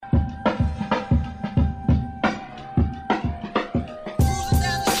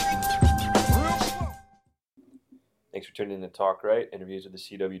for tuning in to Talk Right, interviews with the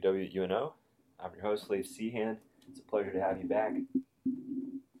CWW at UNO. I'm your host, Leif Seahan. It's a pleasure to have you back.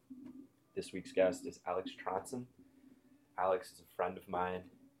 This week's guest is Alex Tronson. Alex is a friend of mine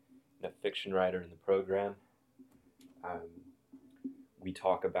and a fiction writer in the program. We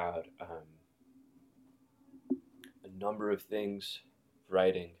talk about a number of things,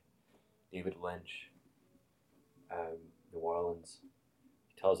 writing, David Lynch, New Orleans.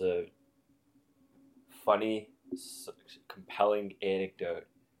 He tells a funny, compelling anecdote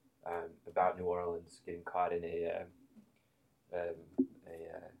about New Orleans getting caught in a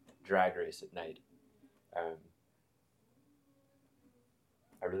drag race at night. I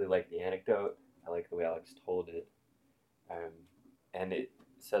really like the anecdote. I like the way Alex told it. And it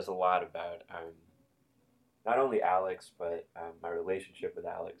says a lot about not only Alex, but my relationship with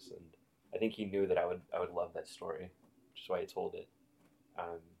Alex. And I think he knew that I would love that story, which is why he told it.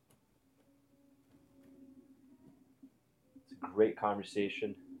 It's a great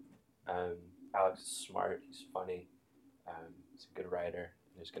conversation. Alex is smart. He's funny. He's a good writer.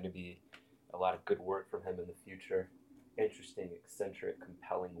 There's going to be a lot of good work from him in the future. Interesting, eccentric,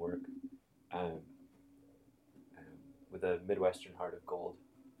 compelling work. With a Midwestern heart of gold.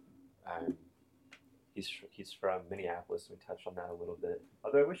 He's from Minneapolis. We touched on that a little bit.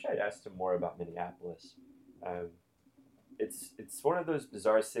 Although I wish I'd asked him more about Minneapolis. It's one of those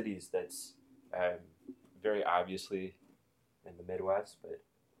bizarre cities that's very obviously in the Midwest, but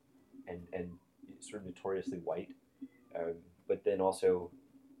and sort of notoriously white. But then also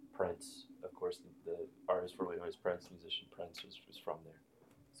Prince, of course, the artist formerly known as Prince, musician Prince was from there.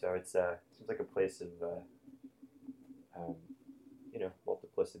 So it seems like a place of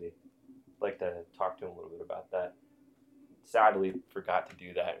multiplicity. I'd like to talk to him a little bit about that. Sadly, forgot to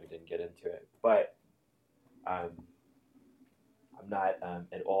do that. We didn't get into it, but I'm not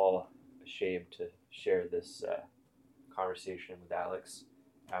at all ashamed to share this conversation with Alex.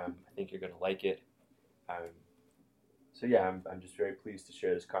 I think you're going to like it. So yeah, I'm just very pleased to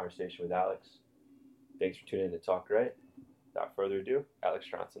share this conversation with Alex. Thanks for tuning in to Talk Right. Without further ado, Alex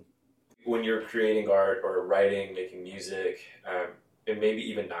Tronson. When you're creating art or writing, making music, and maybe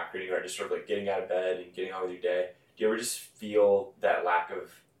even not creating art, just sort of like getting out of bed and getting on with your day, do you ever just feel that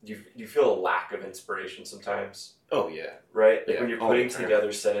do you feel a lack of inspiration sometimes? Oh yeah. Right? Like yeah. when you're putting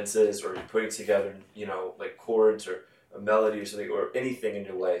together sentences or you're putting together, like chords or a melody or something or anything in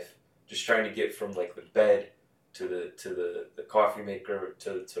your life, just trying to get from like the bed to the coffee maker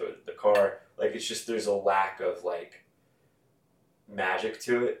to the car, like it's just there's a lack of like magic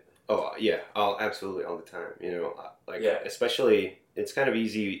to it. Oh yeah, absolutely all the time. Especially it's kind of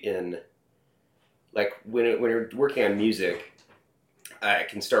easy in like when you're working on music. I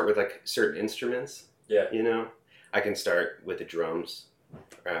can start with like certain instruments. Yeah. I can start with the drums,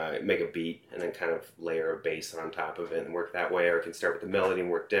 make a beat, and then kind of layer a bass on top of it and work that way. Or I can start with the melody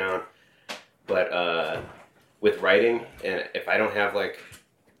and work down. But with writing, and if I don't have like,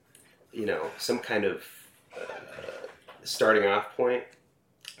 some kind of starting off point,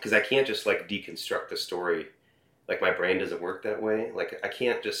 because I can't just like deconstruct the story. Like my brain doesn't work that way. Like I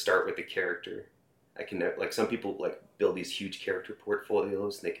can't just start with the character. I can like some people like build these huge character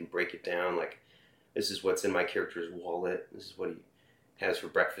portfolios and they can break it down. Like this is what's in my character's wallet. This is what he has for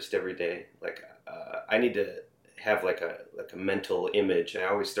breakfast every day. Like I need to have like a mental image. I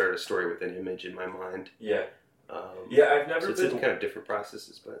always start a story with an image in my mind. Yeah. I've never so it's been in kind of different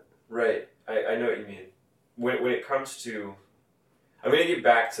processes, but right. I know what you mean. When it comes to, I'm going to get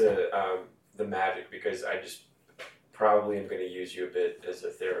back to the magic because I just probably am going to use you a bit as a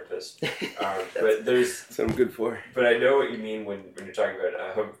therapist. But there's that's what I'm good for. But I know what you mean when you're talking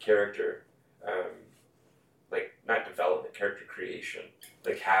about character, like not development, character creation,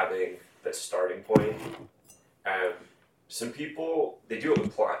 like having that starting point. Some people they do it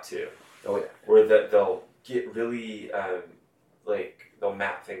with plot too. Oh yeah. Where they'll get really they'll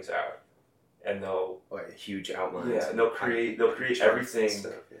map things out. And they'll huge outlines. Yeah, and they'll create everything.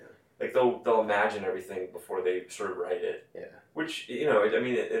 Stuff, yeah. Like they'll imagine everything before they sort of write it. Yeah. Which in a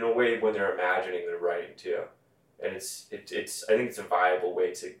way, when they're imagining, they're writing too, and it's I think it's a viable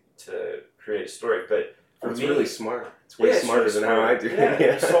way to create a story. But for me, it's really smart. It's way smarter than how I do.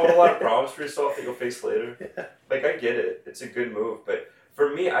 Yeah, you solve a lot of problems for yourself that you'll face later. Yeah. Like I get it. It's a good move, but for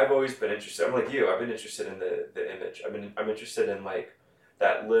me, I've always been interested. I'm like you. I've been interested in the image. I'm interested in like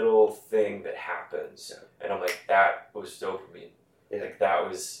that little thing that happens, and I'm like, that was dopamine. Yeah. Like that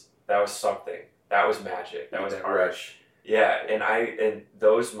was something. That was magic. That was art. Rush. Yeah, and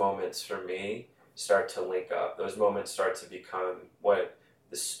those moments for me start to link up. Those moments start to become what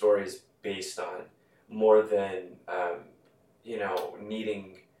the story is based on, more than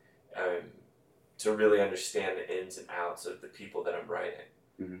needing to really understand the ins and outs of the people that I'm writing.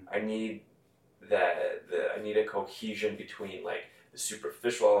 Mm-hmm. I need I need a cohesion between like the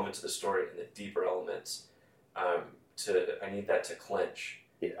superficial elements of the story and the deeper elements. I need that to clinch.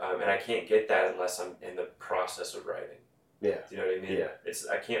 Yeah. And I can't get that unless I'm in the process of writing. Yeah. Do you know what I mean?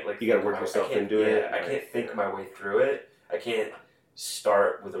 Yeah. I can't like. You got to work yourself into it. Yeah, I can't think my way through it. I can't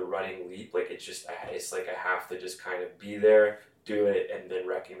start with a running leap. Like it's like I have to just kind of be there, do it, and then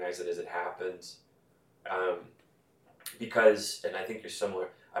recognize it as it happens. Because, and I think you're similar.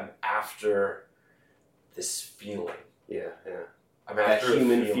 I'm after this feeling. Yeah. I'm after that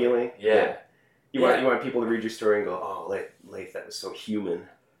human feeling. Yeah. You want people to read your story and go, oh, Leif, that was so human.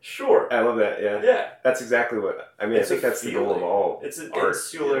 Sure. I love that. Yeah. Yeah. That's exactly what I mean. I think that's the goal of all. It's an art,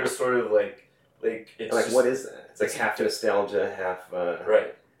 insular sort of like it's like just, what is that? It's like half nostalgia, half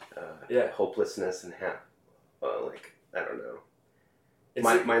right. hopelessness, and half like I don't know.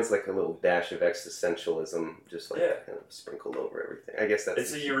 Mine's like a little dash of existentialism, just like kind of sprinkled over everything. I guess that's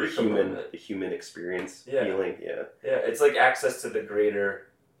it's a eureka moment. The human experience Yeah. feeling. Yeah. Yeah, it's like access to the greater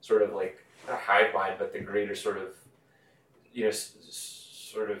sort of like not hive mind, but the greater sort of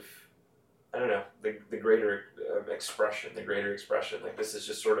sort of I don't know the greater expression, the greater expression. Like this is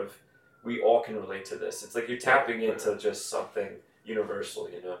just sort of we all can relate to this. It's like you're tapping into just something universal,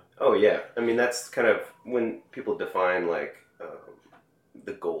 you know. Oh yeah, I mean that's kind of when people define like.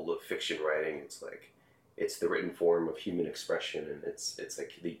 The goal of fiction writing, it's like it's the written form of human expression, and it's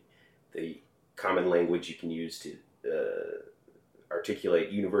like the common language you can use to articulate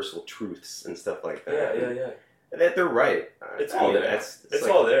universal truths and stuff like that. Yeah. And they're right. It's all there. It's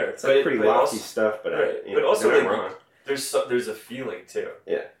like, all there. It's like pretty lofty stuff, but but also they're like, not wrong. There's a feeling too.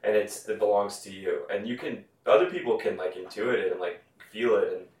 Yeah, and it belongs to you, and you can other people can like intuit it and like feel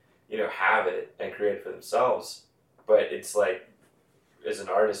it and have it and create it for themselves, but it's like. As an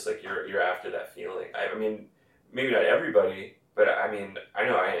artist, like you're after that feeling. I mean, maybe not everybody, but I mean, I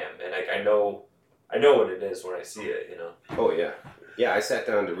know I am, and like I know what it is when I see it. Oh yeah. I sat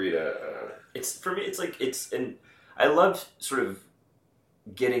down to read It's for me. It's like and I love sort of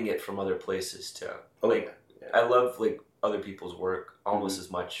getting it from other places too. I love like other people's work almost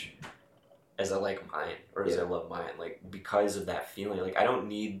as much as I like mine, or as I love mine. Like because of that feeling. Like I don't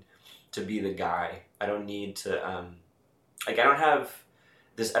need to be the guy. I don't need to.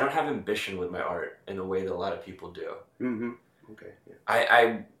 I don't have ambition with my art in the way that a lot of people do. Mm-hmm. Okay.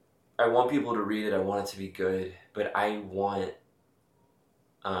 Yeah. I want people to read it. I want it to be good, but I want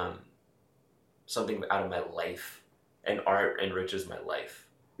something out of my life, and art enriches my life.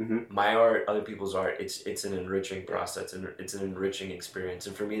 Mm-hmm. My art, other people's art, it's an enriching process, and it's an enriching experience,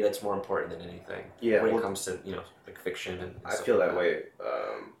 and for me, that's more important than anything. Yeah. When it comes to like fiction and I feel that way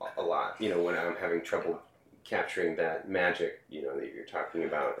a lot. When I'm having trouble capturing that magic, that you're talking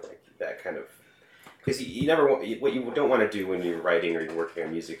about, like that kind of, because you never want, what you don't want to do when you're writing or you're working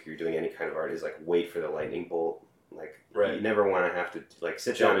on music or you're doing any kind of art is like wait for the lightning bolt. Like you never want to have to like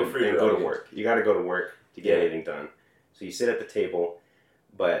sit down and go to work. You got to go to work to get anything done. So you sit at the table,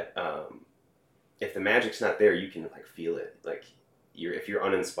 but if the magic's not there, you can like feel it. Like if you're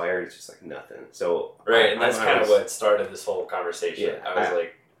uninspired, it's just like nothing. So and that's kind of what started this whole conversation. Yeah, I was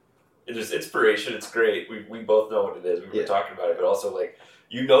like. There's inspiration. It's great. We both know what it is. We were talking about it, but also like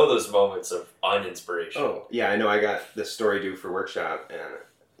those moments of uninspiration. Oh yeah, I know. I got this story due for workshop, and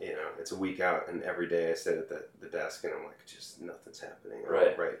it's a week out, and every day I sit at the desk, and I'm like, just nothing's happening. I'll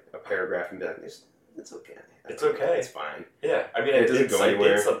write a paragraph and be like, it's okay. It's okay. It's fine. Yeah, I mean, it doesn't go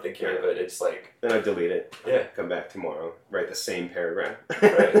anywhere. I did something here, but it's like then I delete it. Yeah, come back tomorrow, write the same paragraph.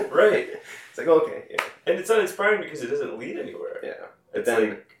 Right. It's like okay, yeah. And it's uninspiring because it doesn't lead anywhere. Yeah, it's then.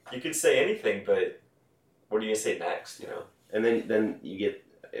 Like, you could say anything, but what are you going to say next, And then you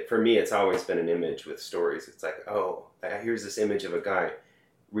get, for me, it's always been an image with stories. It's like, oh, here's this image of a guy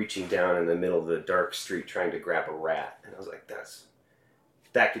reaching down in the middle of the dark street trying to grab a rat. And I was like,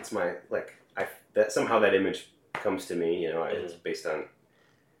 that gets my, like, somehow that image comes to me, it's based on,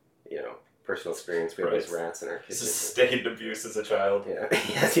 personal experience. We have these rats in our kitchen. Sustained abuse as a child. Yeah.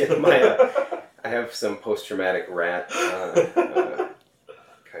 Yes, I have some post-traumatic rat,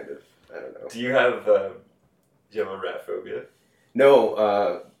 kind of, I don't know. Do you have a rat phobia?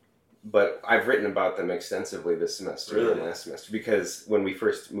 No, but I've written about them extensely this semester and last semester, because when we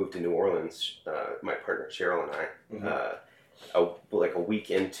first moved to New Orleans, my partner Cheryl and I, like a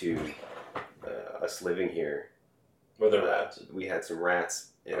week into us living here, were there rats? We had some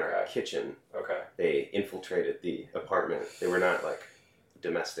rats in our kitchen. Okay. They infiltrated the apartment. They were not like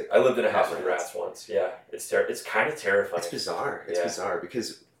domestic. I lived in a house with rats once. Yeah, it's kind of terrifying. It's bizarre. It's bizarre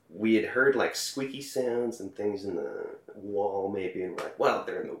because we had heard like squeaky sounds and things in the wall maybe, and we're like, well,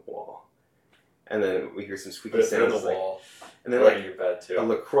 they're in the wall. And then we hear some squeaky But it's in sounds. the wall. And then Or like your bed too. a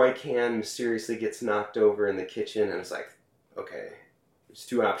LaCroix can mysteriously gets knocked over in the kitchen, and it's like, okay, there's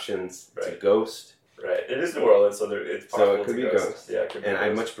two options. It's a Right. ghost. Right. It is New Orleans, so it's possible So it could be a ghost. ghost. Yeah, it could be And a I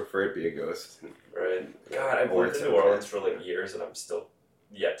ghost. much prefer it be a ghost. Right. God, I've Or lived it's in New okay. Orleans for like years, and I'm still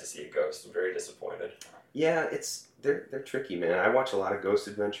yet to see a ghost. I'm very disappointed. Yeah, they're tricky, man. I watch a lot of Ghost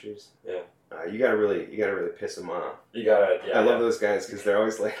Adventures. Yeah. You gotta really piss them off. You gotta, yeah. I love those guys because they're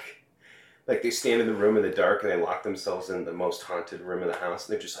always like they stand in the room in the dark and they lock themselves in the most haunted room of the house,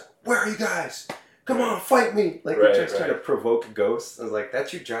 and they're just like, "Where are you guys? Come on, fight me!" Like they're just trying to provoke ghosts. I was like,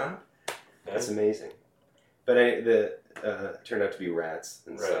 "That's your job? Yeah. That's amazing." But turned out to be rats,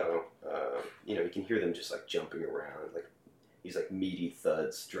 and so you can hear them just like jumping around, like these like meaty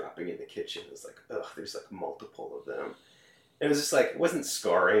thuds dropping in the kitchen. It's like, ugh, there's like multiple of them. And it was just like, it wasn't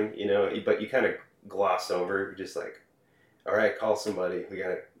scarring, but you kind of gloss over. You're just like, all right, call somebody. We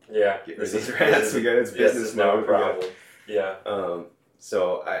gotta get rid of these rats. We got it's business no mode. problem. Yeah.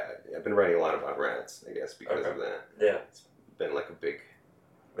 So I've been writing a lot about rats, I guess, because of that. Yeah. It's been like a big.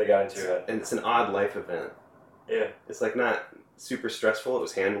 They got into your head. And it's an odd life event. Yeah. It's like not super stressful. It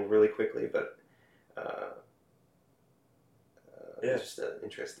was handled really quickly, but it's just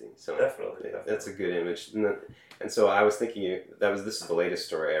interesting. So definitely. That's a good image. And so I was thinking this is the latest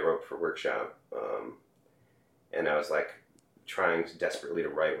story I wrote for Workshop, and I was like trying desperately to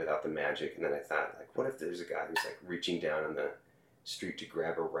write without the magic, and then I thought, like, what if there's a guy who's like reaching down on the street to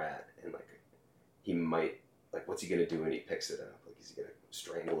grab a rat, and like he might, like, what's he gonna do when he picks it up? Like, is he gonna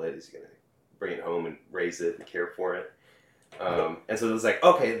strangle it? Is he gonna bring it home and raise it and care for it? And so it was like,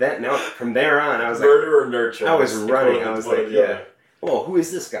 okay, now from there on, I was murder or nurture. I was running. I was like, yeah. Oh, who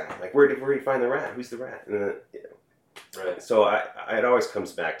is this guy? Like, where did he find the rat? Who's the rat? And then, Right. So it always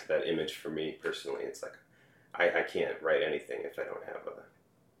comes back to that image for me personally. It's like I can't write anything if I don't have a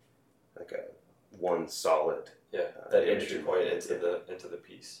one solid that entry point into the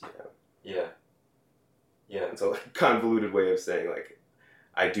piece. Yeah. It's a convoluted way of saying, like,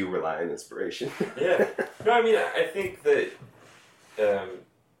 I do rely on inspiration. Yeah. No, I mean, I think that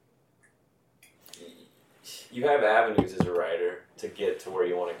you have avenues as a writer to get to where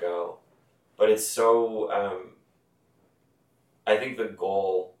you want to go, but it's so. I think the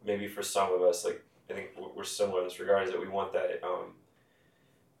goal, maybe for some of us, like I think we're similar in this regard, is that we want that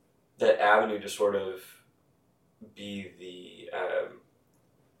that avenue to sort of be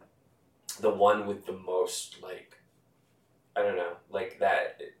the one with the most, like, I don't know, like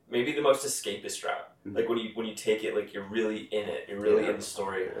that, maybe the most escapist route. Mm-hmm. Like when you take it, like, you're really in it, you're really in the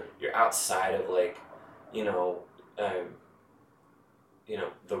story, you're outside of, like,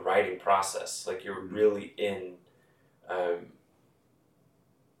 the writing process. Like, you're really in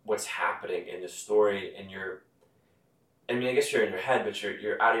what's happening in the story, and I guess you're in your head, but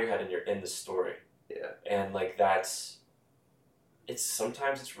you're out of your head and you're in the story. Yeah. And like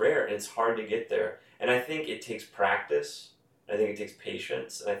sometimes it's rare and it's hard to get there. And I think it takes practice. I think it takes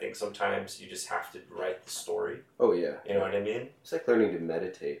patience, and I think sometimes you just have to write the story. Oh yeah. You know what I mean? It's like learning to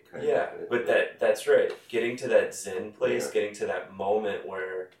meditate. Kind of. But that's right. Getting to that Zen place, getting to that moment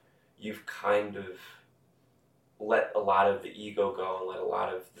where you've kind of let a lot of the ego go and let a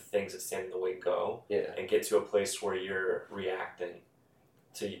lot of the things that stand in the way go. Yeah. And get to a place where you're reacting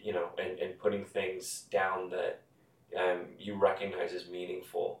to, and putting things down that you recognize as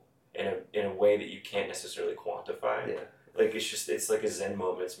meaningful in a way that you can't necessarily quantify. Yeah. Like, it's like a Zen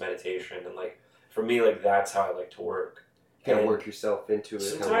moment, it's meditation, and like for me, like, that's how I like to work. You gotta work yourself into it.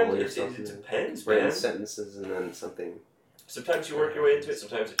 Sometimes it depends, man. Writing sentences and then something. Sometimes you work your way into it.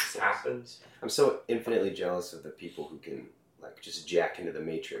 Sometimes it just happens. I'm so infinitely jealous of the people who can, like, just jack into the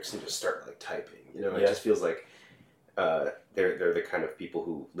matrix and just start, like, typing. It just feels like they're the kind of people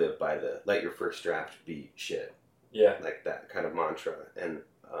who live by the let your first draft be shit. Yeah. Like that kind of mantra. And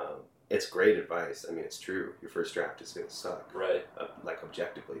it's great advice. I mean, it's true. Your first draft is going to suck. Right. Like,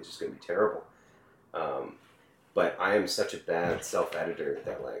 objectively, it's just going to be terrible. But I am such a bad self-editor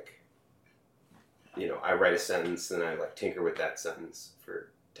that, like, I write a sentence and I, like, tinker with that sentence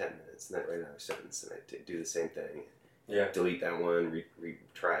for 10 minutes, and then write another sentence and I do the same thing. Yeah. Delete that one,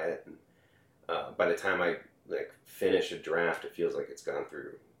 retry it. And by the time I, like, finish a draft, it feels like it's gone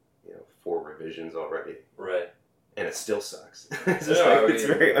through, 4 revisions already. Right. And it still sucks. It's just it's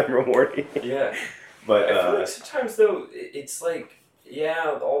very unrewarding. Yeah. But I feel like sometimes, though, it's like,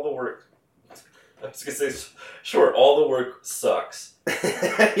 all the work. I was going to say, sure, all the work sucks.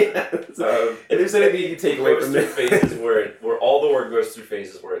 Yeah. If there's anything you take away from this, phases where all the work goes through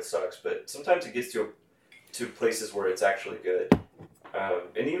phases where it sucks, but sometimes it gets to places where it's actually good.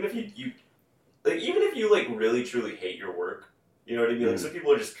 And even if you really truly hate your work, You know what I mean? Like, some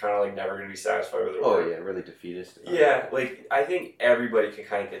people are just kind of like never going to be satisfied with their work. Oh yeah, really defeatist. Yeah, like I think everybody can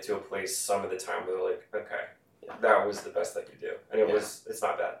kind of get to a place some of the time where they're like, okay, that was the best I could do, and it's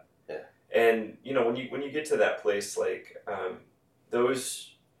not bad. Yeah. And you know, when you get to that place, like those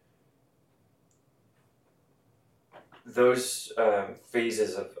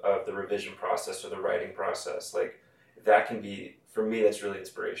phases of the revision process or the writing process, like that can be, for me, that's really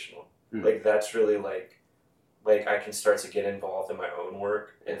inspirational. Like that's really like I can start to get involved in my own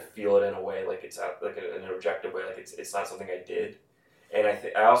work and feel it in a way like it's out, like in an objective way, like it's not something I did. And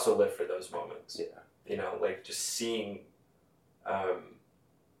I also live for those moments. Yeah. You know, like just seeing, I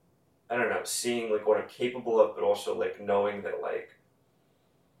don't know, seeing like what I'm capable of, but also like knowing that like,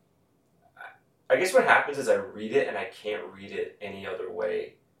 I guess what happens is I read it and I can't read it any other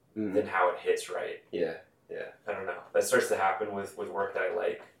way than how it hits right. Yeah, yeah. I don't know. That starts to happen with work that I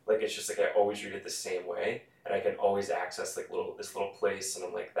like. Like it's just like I always read it the same way, and I can always access like this little place, and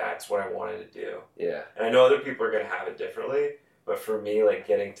I'm like, that's what I wanted to do. Yeah. And I know other people are gonna have it differently, but for me, like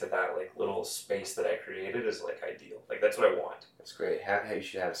getting to that like little space that I created is like ideal. Like that's what I want. That's great. How you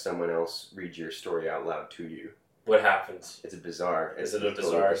should have someone else read your story out loud to you. What happens? It's bizarre. Is it a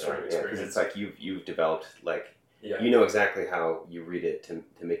bizarre sort of experience? Yeah, because it's like you've developed like yeah. You know exactly how you read it to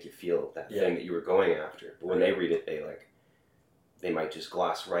make you feel that thing that you were going after. But when they read it, they might just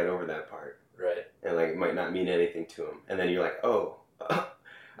gloss right over that part. Right. And like it might not mean anything to them. And then you're like, oh,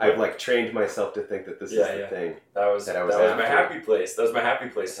 I've like trained myself to think that this is the thing. That was my happy place. That was my happy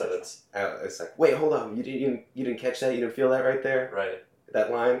place sentence. It's like, wait, hold on, you didn't catch that? You didn't feel that right there? Right.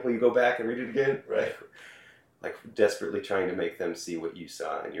 That line, will you go back and read it again? Right. Like desperately trying to make them see what you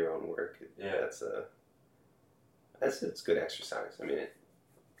saw in your own work. Yeah. It's good exercise. I mean,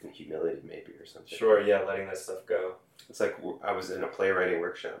 in humility maybe or something. Sure, yeah, letting that stuff go. It's like I was in a playwriting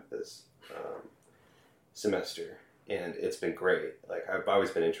workshop this semester, and it's been great. Like I've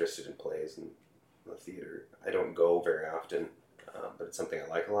always been interested in plays and the theater. I don't go very often, but it's something I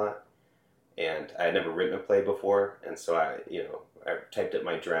like a lot. And I had never written a play before, and so I typed up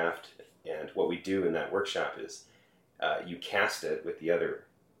my draft. And what we do in that workshop is you cast it with the other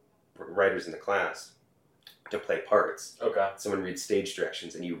writers in the class to play parts. Okay. Someone reads stage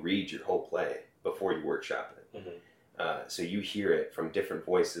directions, and you read your whole play before you workshop it. Mm-hmm. So you hear it from different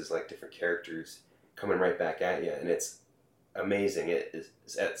voices, like different characters coming right back at you, and it's amazing. It is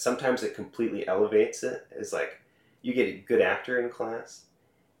sometimes it completely elevates it. It's like you get a good actor in class,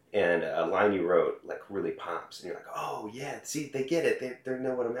 and a line you wrote like really pops, and you're like, oh yeah, see, they get it. They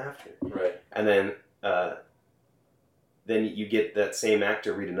know what I'm after. Right. And then you get that same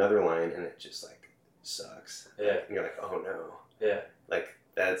actor read another line, and it just like sucks. Yeah. And you're like, oh no. Yeah. Like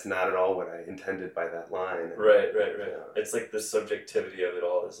that's not at all what I intended by that line. And, right. It's like the subjectivity of it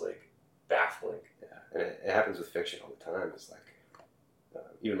all is like baffling. Yeah, and it happens with fiction all the time. It's like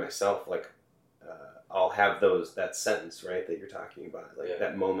even myself, like I'll have that sentence right that you're talking about, like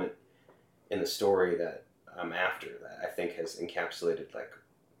that moment in the story that I'm after, that I think has encapsulated like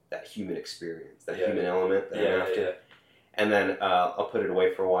that human experience, that human element that I'm after. Yeah. And then I'll put it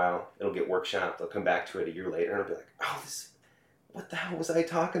away for a while. It'll get workshopped. I'll come back to it a year later, and I'll be like, oh, what the hell was I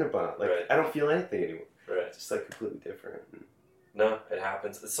talking about? Like, I don't feel anything anymore. Right. It's just like completely different. No, it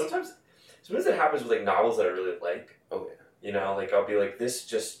happens. Sometimes it happens with like novels that I really like. Oh yeah. You know, like I'll be like, this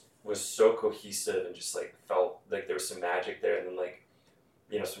just was so cohesive and just like felt like there was some magic there, and then like,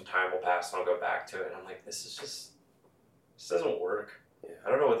 you know, some time will pass and I'll go back to it, and I'm like, this doesn't work. Yeah. I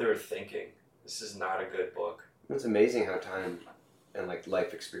don't know what they were thinking. This is not a good book. It's amazing how time and like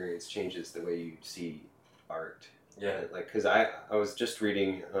life experience changes the way you see art. Yeah. Like, because I was just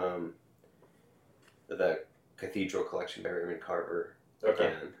reading the Cathedral Collection by Raymond Carver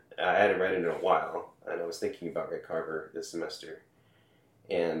again. I hadn't read it in a while, and I was thinking about Ray Carver this semester.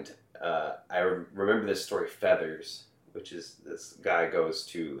 And I remember this story, Feathers, which is this guy goes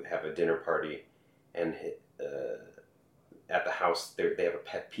to have a dinner party, and at the house they have a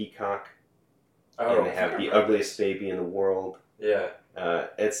pet peacock. Oh, and they have the ugliest baby in the world. Yeah.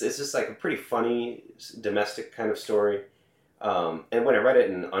 It's just like a pretty funny domestic kind of story. And when I read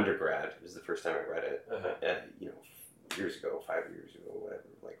it in undergrad, it was the first time I read it, years ago, 5 years ago, whatever,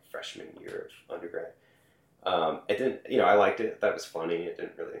 like freshman year of undergrad. It didn't, I liked it. I thought it was funny. It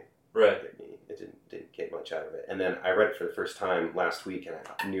didn't really get me. It didn't get much out of it. And then I read it for the first time last week, and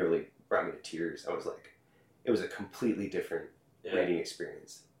it nearly brought me to tears. I was like, it was a completely different reading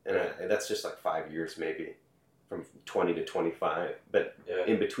experience. And that's just like 5 years maybe, from 20 to 25. But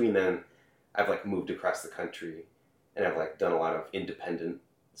in between then, I've like moved across the country, and I've like done a lot of independent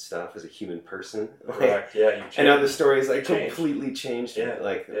stuff as a human person. Correct. Yeah. And now the story is like completely changed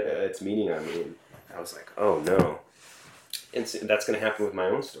its meaning on me. And I was like, oh no. And so that's going to happen with my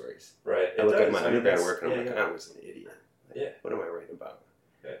own stories. Right. I look at my undergrad work and I'm like, I was an idiot. Like, Yeah. What am I writing about?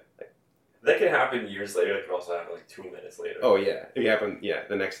 Yeah. Like, that can happen years later. That can also happen like 2 minutes later. Oh, yeah. It happened,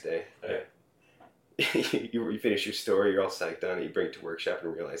 the next day. Yeah. you finish your story, you're all psyched on it, you bring it to workshop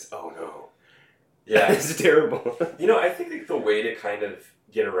and realize, oh no. Yeah. It's terrible. I think like the way to kind of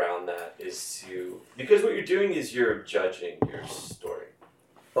get around that is because what you're doing is you're judging your story.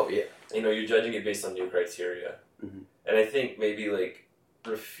 Oh, yeah. You're judging it based on new criteria. Mm-hmm. And I think maybe like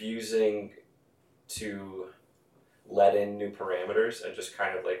refusing to let in new parameters and just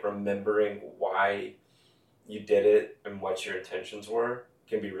kind of like remembering why you did it and what your intentions were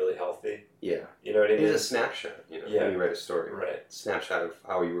can be really healthy. Yeah. You know what I mean? It's a snapshot, when you write a story. Right. Snapshot of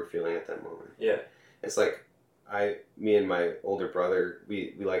how you were feeling at that moment. Yeah. It's like me and my older brother,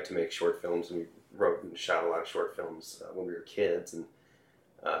 we like to make short films, and we wrote and shot a lot of short films when we were kids. And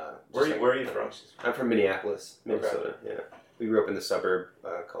where are you from? I'm from Minneapolis, Minnesota. Okay. Yeah, we grew up in the suburb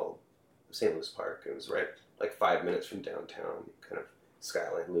called St. Louis Park. It was right like 5 minutes from downtown, kind of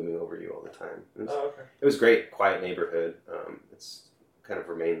skyline looming over you all the time. It was great, quiet neighborhood. It's kind of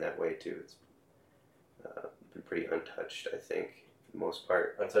remained that way too. It's been pretty untouched, I think, for the most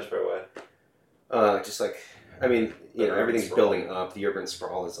part. Untouched by what? Just like, everything's building up. The urban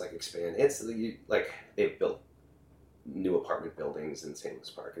sprawl is like expanding. It's like they've built new apartment buildings in St. Louis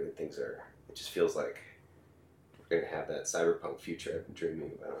Park, and it just feels like we're going to have that cyberpunk future I've been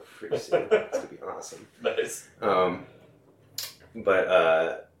dreaming about pretty soon. It's going to be awesome. Nice.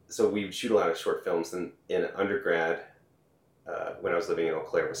 So we would shoot a lot of short films. And in undergrad, when I was living in Eau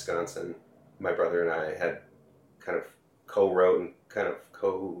Claire, Wisconsin, my brother and I had kind of co-wrote and kind of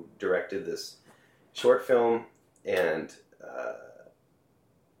co-directed this short film, and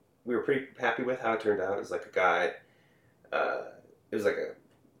we were pretty happy with how it turned out. It was like a guy, it was like a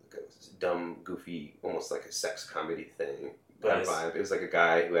dumb, goofy, almost like a sex comedy thing. Nice. Vibe. It was like a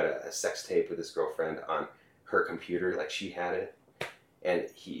guy who had a sex tape with his girlfriend on her computer, like she had it, and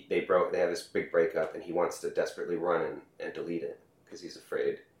they have this big breakup, and he wants to desperately run and delete it because he's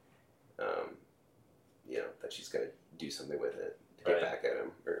afraid, that she's going to do something with it to get back at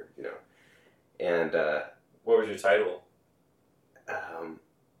him, or And what was your title? I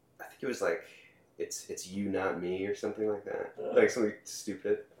think it was like it's you, not me, or something like that. Like something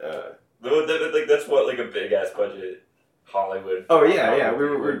stupid. That's what like a big ass budget Hollywood. Oh yeah. We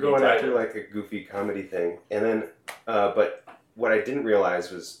were going after like a goofy comedy thing, and then but what I didn't realize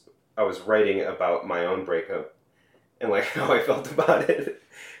was I was writing about my own breakup and like how I felt about it,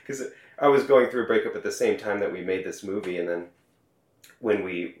 because I was going through a breakup at the same time that we made this movie, and then when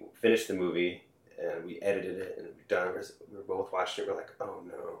we finished the movie and we edited it and we're done, we were both watching it, we're like, oh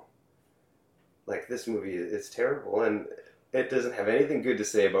no, like this movie is terrible and it doesn't have anything good to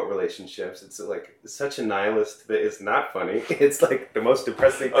say about relationships. It's like such a nihilist that it's not funny. It's like the most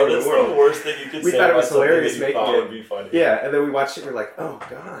depressing thing in the world. That's the worst thing you could say. We thought it was hilarious making it. Would be funny. Yeah, and then we watched it and we're like, oh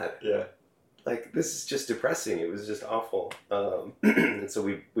god. Yeah. Like this is just depressing. It was just awful. And so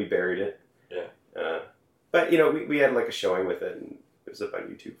we buried it. Yeah. But we had like a showing with it, and it was up on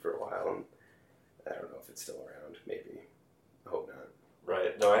YouTube for a while, and I don't know if it's still around. Maybe. I hope not.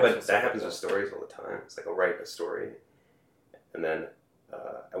 Right. No, but that happens with stories all the time. It's like I'll write a story, and then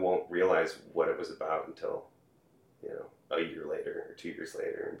I won't realize what it was about until, a year later or 2 years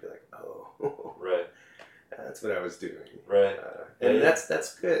later, and be like, oh, right, that's what I was doing. Right. And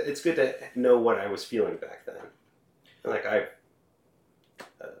that's good. It's good to know what I was feeling back then. And like I've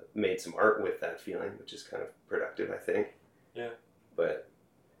made some art with that feeling, which is kind of productive, I think. Yeah. But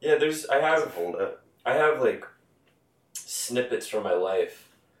yeah, I have like snippets from my life.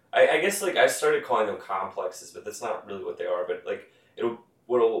 I guess like I started calling them complexes, but that's not really what they are. But like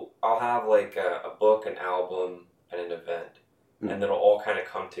I'll have like a book, an album, and an event, and it'll all kind of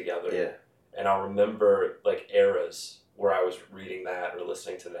come together. Yeah. And I'll remember like eras where I was reading that or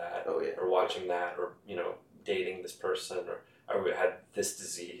listening to that, or watching that, or dating this person, or I had this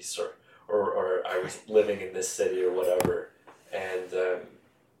disease, or I was living in this city or whatever,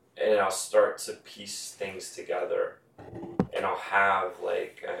 and I'll start to piece things together, and I'll have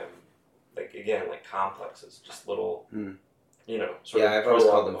like complexes, just little, sort of. I've always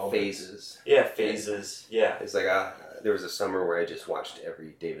called them moments. Phases. Yeah, phases. Yeah. It's like there was a summer where I just watched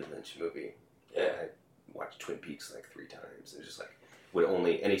every David Lynch movie. Yeah. I watched Twin Peaks like 3 times. It was just like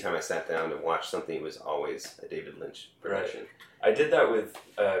anytime I sat down to watch something, it was always a David Lynch production. Right. I did that with.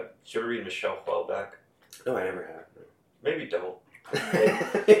 Did you ever read Michelle Houellebecq? No, I never have. No. Maybe don't.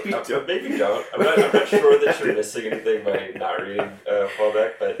 Maybe don't. I'm not sure that you're missing anything by not reading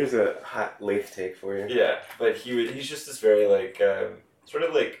Houellebecq, but here's a hot Leif take for you. Yeah, but he's just this very like sort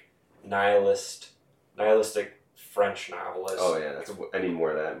of like nihilistic French novelist. Oh yeah, I need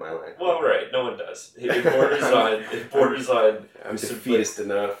more of that in my life. Well, right, no one does. It borders on. I'm defeatist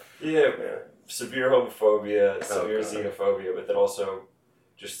enough. Yeah, severe homophobia, severe God. xenophobia, but then also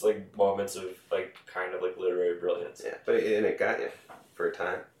just like moments of like kind of like literary brilliance. Yeah, but it got you for a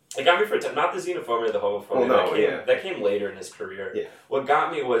time. It got me for a time. Not the xenophobia or the homophobia. Well, no, that came later in his career. Yeah. What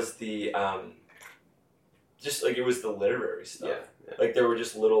got me was the just like it was the literary stuff. Yeah. Like there were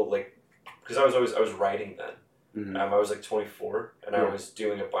just little like because I was writing then. Mm-hmm. I was like 24 and I was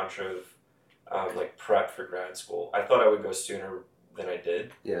doing a bunch of like prep for grad school. I thought I would go sooner than I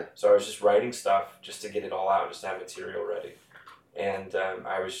did. Yeah. So I was just writing stuff just to get it all out, just to have material ready. And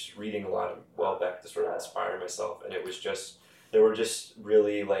I was reading a lot of Welbeck to sort of inspire myself, and it was just there were just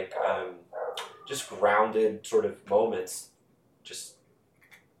really like just grounded sort of moments, just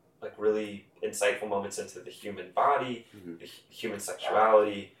like really insightful moments into the human body, the human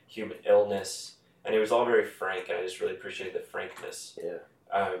sexuality, human illness, and it was all very frank, and I just really appreciated the frankness. Yeah.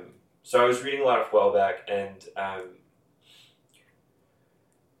 So I was reading a lot of Welbeck, and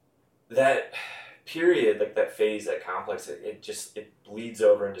that period, like that phase, that complex, it bleeds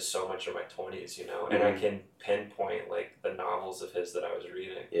over into so much of my 20s, you know, and I can pinpoint like the novels of his that I was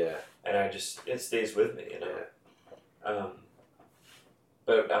reading. Yeah. And it stays with me, you know.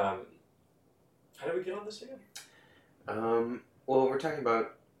 Yeah. How did we get on this again? Well, we're talking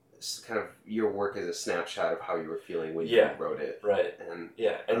about kind of your work as a snapshot of how you were feeling when you wrote it. Right. And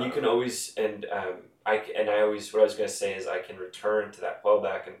and you can always, I always, what I was going to say is I can return to that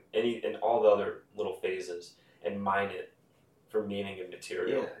Welbeck and all the other little phases and mine it for meaning and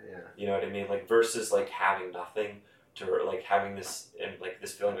material. Yeah. You know what I mean? Like versus like having nothing to like having this and like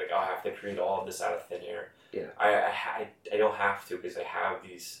this feeling like, oh, I have to create all of this out of thin air. Yeah. I don't have to, because I have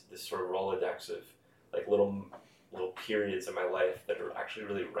this sort of Rolodex of like little periods in my life that are actually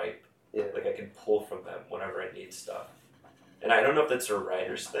really ripe. Yeah. Like I can pull from them whenever I need stuff. And I don't know if that's a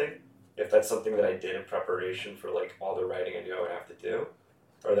writer's thing, if that's something that I did in preparation for like all the writing I knew I would have to do,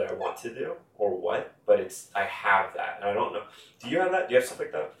 or that I want to do, or what. But I have that, and I don't know. Do you have that? Do you have stuff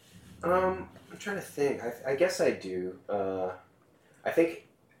like that? I'm trying to think. I guess I do. I think,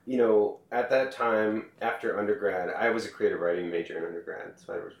 you know, at that time, after undergrad, I was a creative writing major in undergrad,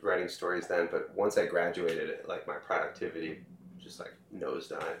 so I was writing stories then, but once I graduated, like, my productivity just, like,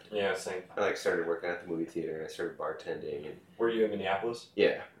 nosedived. Yeah, same. I, like, started working at the movie theater, and I started bartending. And were you in Minneapolis?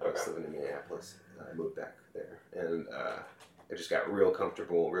 Yeah, I was living in Minneapolis. I moved back there, and I just got real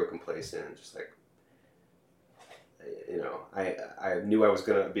comfortable, real complacent, just, like, you know, I knew I was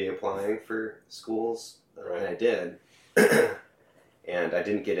going to be applying for schools, and I did. And I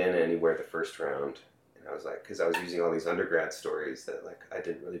didn't get in anywhere the first round. And I was like, because I was using all these undergrad stories that, like, I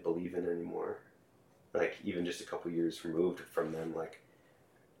didn't really believe in anymore. Like, even just a couple years removed from them, like,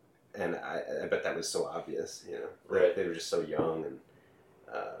 and I bet that was so obvious, you know. Right. They were just so young.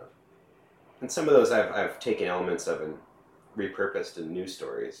 And some of those I've taken elements of and repurposed in new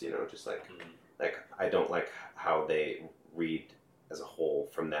stories, you know, just like, like, I don't like how they read as a whole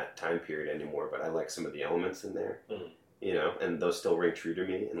from that time period anymore, but I like some of the elements in there. You know, and those still ring true to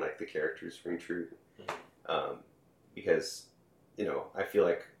me, and like the characters ring true, because, you know, I feel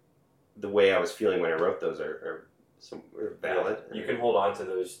like the way I was feeling when I wrote those are valid. Yeah. You can hold on to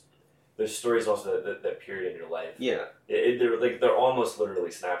those stories also that period in your life. Yeah, they're almost literally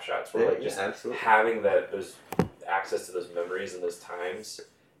snapshots. Where like just having those access to those memories and those times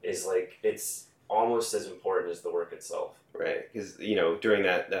is like it's almost as important as the work itself. Right, because, you know, during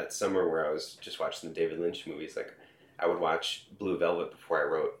that summer where I was just watching the David Lynch movies, like, I would watch Blue Velvet before I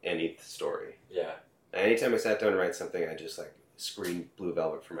wrote any story. Yeah. And anytime I sat down to write something, I just, like, screamed Blue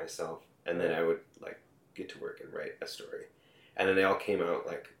Velvet for myself. And then I would, like, get to work and write a story. And then they all came out,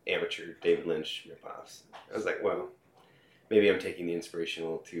 like, amateur David Lynch ripoffs. I was like, well, maybe I'm taking the inspiration a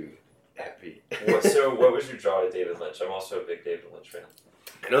little too heavy. So what was your draw to David Lynch? I'm also a big David Lynch fan.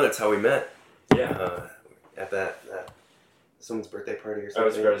 I know that's how we met. Yeah. At that someone's birthday party or something. Oh, it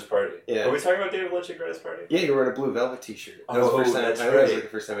was Greta's party. Yeah. Are we talking about David Lynch at Greta's party? Yeah, you were in a Blue Velvet t-shirt. That was the first time. That's That right. was like the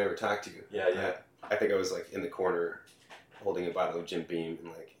first time I ever talked to you. Yeah. I think I was like in the corner, holding a bottle of Jim Beam and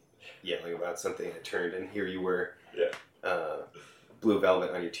like yelling about something. I turned and here you were. Yeah. Blue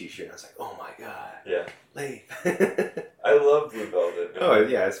Velvet on your t-shirt. I was like, oh my god. Yeah. Leif. I love Blue Velvet. Oh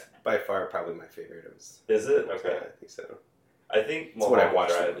yeah, it's by far probably my favorite. Is it? Okay. Yeah, I think so. I think It's what I've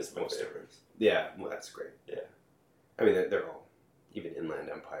watched Drive is my most favorite. Yeah, well that's great. Yeah. I mean they're all, even Inland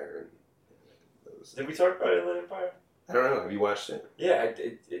Empire and those. Did we talk about Inland Empire? I don't know. Have you watched it? Yeah,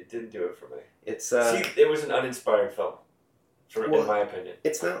 it didn't do it for me. It's See, it was an uninspired film, in my opinion.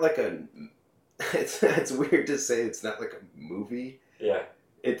 It's not like a. It's weird to say it's not like a movie. Yeah.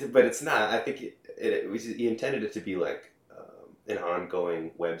 But it's not. I think he intended it to be like an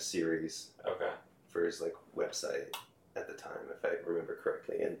ongoing web series Okay. for his like website at the time, if I remember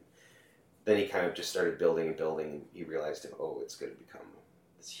correctly. And then he kind of just started building and building, and he realized, oh, it's going to become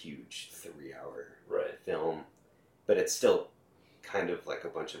this huge 3-hour film. But it's still kind of like a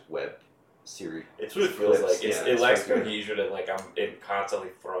bunch of web series. It's what it feels like. It lacks cohesion, and like I'm constantly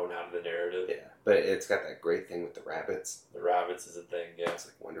thrown out of the narrative. Yeah, but it's got that great thing with the rabbits. The rabbits is a thing. Yeah, it's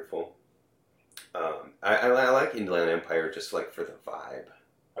like wonderful. I like Inland Empire just like for the vibe.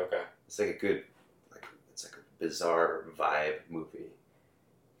 Okay. It's like a good, it's like a bizarre vibe movie.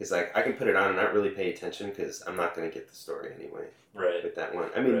 It's like I can put it on and not really pay attention because I'm not going to get the story anyway. Right. With that one,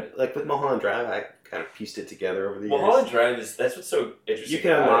 I mean, like with Mulholland Drive, I kind of pieced it together over the years. Mulholland Drive that's what's so interesting. You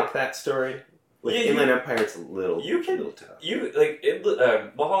can unlock that story. With Inland Empire, it's a little tough.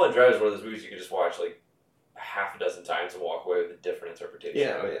 Mulholland Drive is one of those movies you can just watch like half a dozen times and walk away with a different interpretation.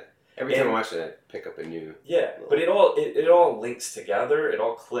 Yeah, oh yeah. Every time I watch it, I pick up a new. Yeah, but it all links together. It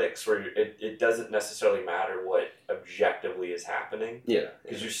all clicks. Where it doesn't necessarily matter what objectively is happening. Yeah,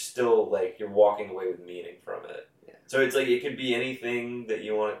 because you're still like you're walking away with meaning from it. Yeah. So it's like it could be anything that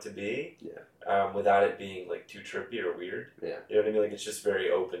you want it to be. Yeah. Without it being like too trippy or weird. Yeah. You know what I mean? Like it's just very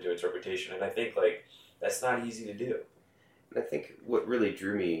open to interpretation, and I think like that's not easy to do. And I think what really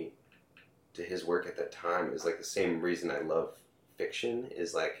drew me to his work at that time is like the same reason I love fiction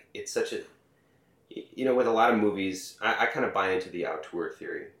is like it's such a with a lot of movies I kind of buy into the auteur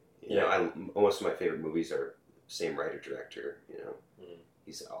theory. You know, most of my favorite movies are same writer director.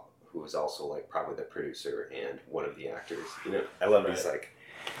 He's who was also like probably the producer and one of the actors. I love these like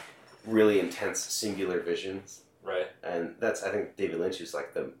really intense singular visions. Right. And I think David Lynch is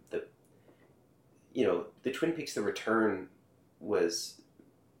like the Twin Peaks: The Return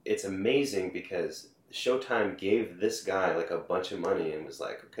it's amazing because Showtime gave this guy like a bunch of money and was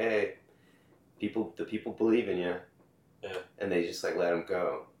like, okay, the people believe in you. Yeah. And they just like let him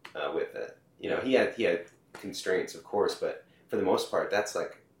go with it. He had constraints, of course, but for the most part, that's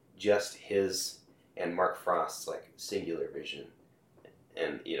like just his and Mark Frost's like singular vision.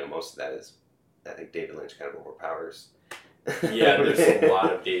 And most of that is, I think David Lynch kind of overpowers. Yeah, there's a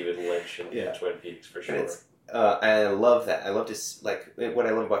lot of David Lynch in Twin Peaks for sure. I love that. I love to like what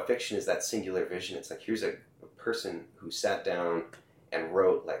I love about fiction is that singular vision. It's like here's a person who sat down and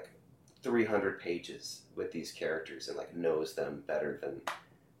wrote like 300 pages with these characters and like knows them better than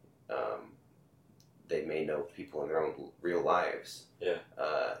they may know people in their own real lives. Yeah.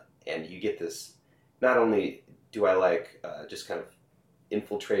 And you get this. Not only do I like just kind of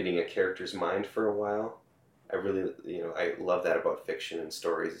infiltrating a character's mind for a while. I really, I love that about fiction and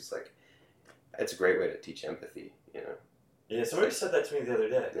stories. It's like, it's a great way to teach empathy, Yeah, somebody said that to me the other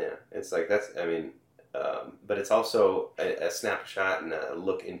day. Yeah, it's like but it's also a snapshot and a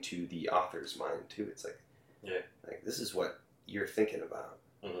look into the author's mind too. It's like, like this is what you're thinking about.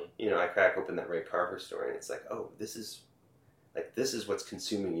 Mm-hmm. I crack open that Ray Carver story and it's like, oh, this is what's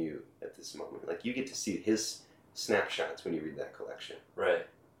consuming you at this moment. Like you get to see his snapshots when you read that collection. Right.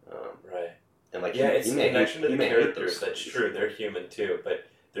 Right. And like it's a connection to the characters. That's true. They're human too, but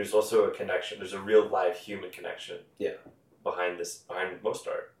there's also a connection. There's a real live human connection. Yeah. Behind most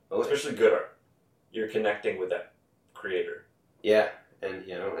art, especially good art, you're connecting with that creator. Yeah, and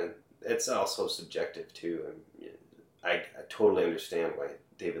and it's also subjective too. And I totally understand why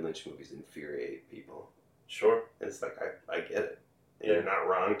David Lynch movies infuriate people. Sure. It's like I get it. You're not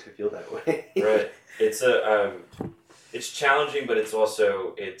wrong to feel that way. Right. It's it's challenging, but it's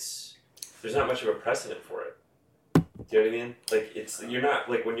also there's not much of a precedent for it. Do you know what I mean? Like you're not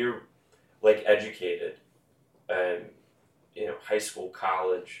like when you're like educated, and high school,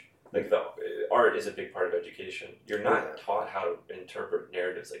 college, like the art is a big part of education. You're not taught how to interpret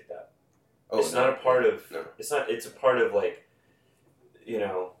narratives like that. It's not a part of. No. It's not. It's a part of like,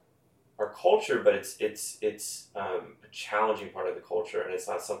 our culture, but it's a challenging part of the culture, and it's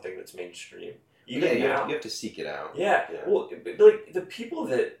not something that's mainstream. You have to seek it out. Yeah. Well, like the people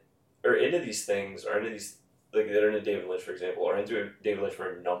that are into these things are into these. Like, that are into David Lynch, for example, are into David Lynch for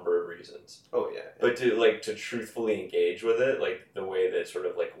a number of reasons. Oh, yeah. But to truthfully engage with it, like, the way that sort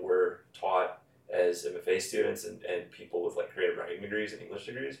of, like, we're taught as MFA students and people with, like, creative writing degrees and English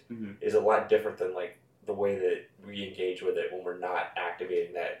degrees is a lot different than, like, the way that we engage with it when we're not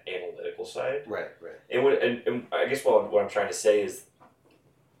activating that analytical side. Right. And I guess what I'm trying to say is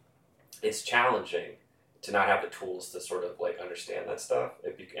it's challenging to not have the tools to sort of, like, understand that stuff.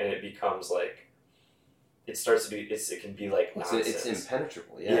 And it becomes, like... It starts to be. It can be like nonsense. It's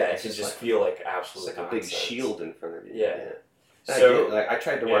impenetrable. Yeah. It can just feel like absolute. It's like a big shield in front of you. Yeah. So I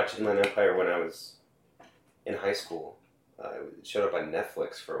tried to watch Inland Empire when I was in high school, It showed up on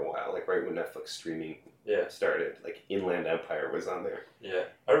Netflix for a while, like right when Netflix streaming Yeah. started. Like Inland Empire was on there. Yeah.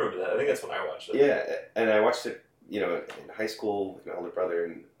 I remember that. I think that's when I watched it. Yeah, and I watched it, in high school with my older brother,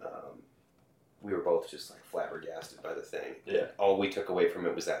 and we were both just like flabbergasted by the thing. Yeah. All we took away from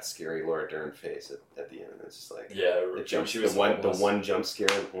it was that scary Laura Dern face at the end. It's just like the one jump scare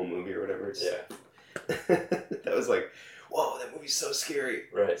in the whole movie or whatever. That was like, whoa, that movie's so scary.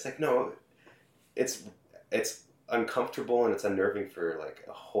 Right. It's like, no, it's uncomfortable and it's unnerving for like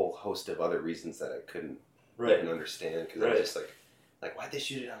a whole host of other reasons that I couldn't even understand, because I was just like, why'd they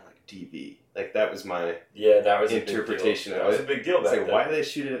shoot it on like DV? Like that was my interpretation. That was a big deal. It's like, why did they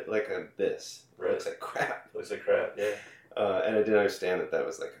shoot it like this? Right. It looks like crap. Yeah. And I didn't understand that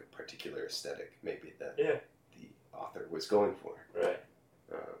was like a particular aesthetic, maybe that the author was going for. Right.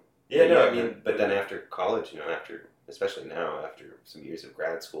 But then after college, especially now, after some years of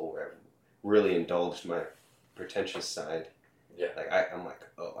grad school where I've really indulged my pretentious side, like I'm like,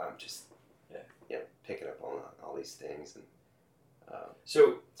 I'm just picking up on all these things, and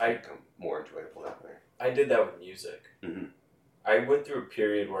so it's become more enjoyable that way. I did that with music. Mm-hmm. I went through a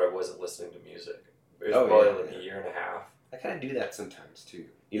period where I wasn't listening to music. It was probably a year and a half. I kind of do that sometimes too.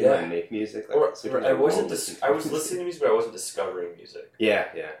 Even when I make music, like, I was listening to music, but I wasn't discovering music. Yeah.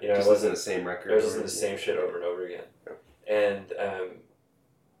 Just listening to the same record. I was listening to the same shit over and over again, and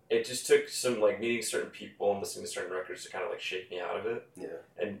it just took some like meeting certain people and listening to certain records to kind of like shake me out of it. Yeah.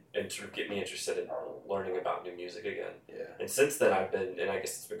 And sort of get me interested in learning about new music again. Yeah. And since then I've been, and I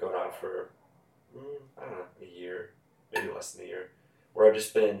guess it's been going on for I don't know, a year, maybe less than a year, where I've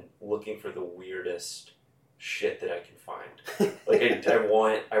just been looking for the weirdest shit that I can find. Like I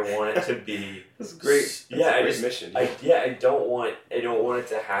want it to be. That's great. That's a great mission. I don't want it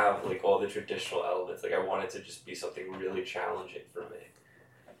to have like all the traditional elements. Like I want it to just be something really challenging for me.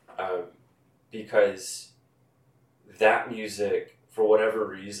 Because that music, for whatever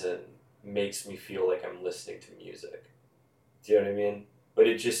reason, makes me feel like I'm listening to music. Do you know what I mean? But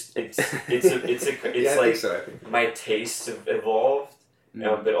it's like my tastes have evolved,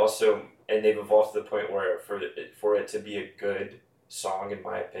 but also, and they've evolved to the point where for it to be a good song, in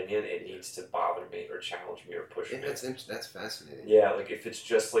my opinion, it needs to bother me or challenge me or push me. That's fascinating. Yeah, like if it's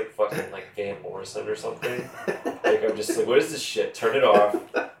just like fucking like Van Morrison or something, like I'm just like, what is this shit? Turn it off.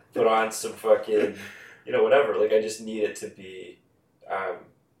 Put on some fucking, whatever. Like, I just need it to be a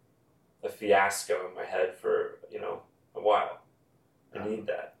fiasco in my head for, a while. I need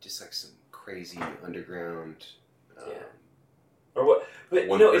that. Just like some crazy underground... Or what? But,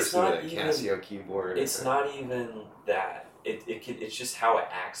 it's not even... Casio keyboard. It's not even that. It's just how I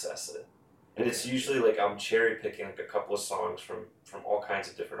access it. And it's usually like I'm cherry picking like a couple of songs from all kinds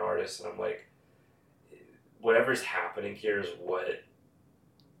of different artists, and I'm like, whatever's happening here is what...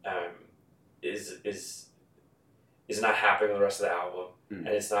 is not happening on the rest of the album, and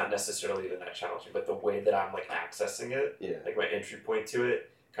it's not necessarily even that challenging, but the way that I'm like accessing it, like my entry point to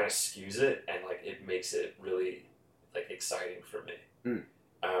it, kind of skews it, and like it makes it really like exciting for me.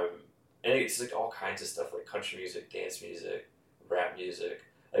 And it's like all kinds of stuff, like country music, dance music, rap music.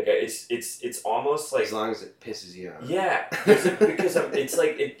 Like it's almost like, as long as it pisses you off. Yeah, because it's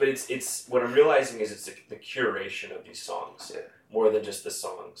like it, but it's what I'm realizing is it's the curation of these songs more than just the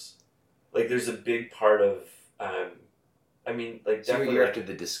songs. Like there's a big part of, So you're after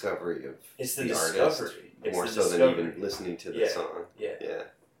the discovery of the discovery. Artist, more so than even listening to the song. Yeah.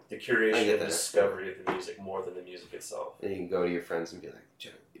 The curation and discovery of the music more than the music itself. And you can go to your friends and be like,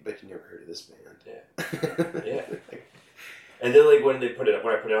 Joe, I bet you never heard of this band. Yeah. And then like when I put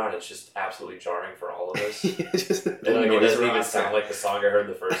it on, it's just absolutely jarring for all of us. And like it doesn't even sound like the song I heard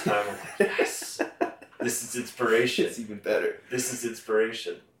the first time. I'm like, yes, this is inspiration. It's even better. This is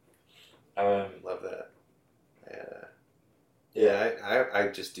inspiration. Love that. I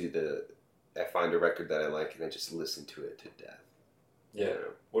just do I find a record that I like and I just listen to it to death. Yeah.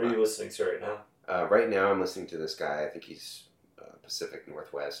 What are you listening to right now? Right now I'm listening to this guy. I think he's Pacific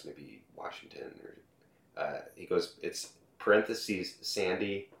Northwest, maybe Washington. He goes, it's parentheses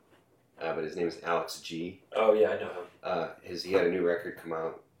Sandy, but his name is Alex G. Oh yeah, I know him. He had a new record come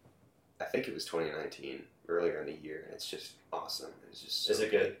out, I think it was 2019, earlier in the year, and it's just awesome. It's just so Is it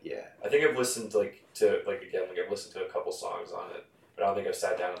good? Yeah. I think I've listened I've listened to a couple songs on it, but I don't think I've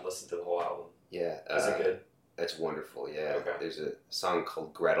sat down and listened to the whole album. Yeah. Is it good? It's wonderful, yeah. Okay. There's a song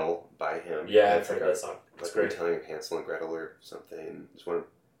called Gretel by him. Yeah, I've heard that song. It's great. Retelling of Hansel and Gretel or something. There's one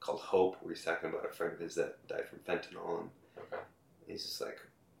called Hope where he's talking about a friend of his that died from fentanyl. And he's just like,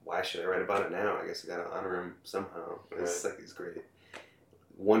 why should I write about it now? I guess I gotta honor him somehow. It's like, he's great.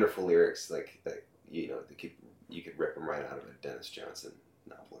 Wonderful lyrics, like that. You could rip him right out of a Dennis Johnson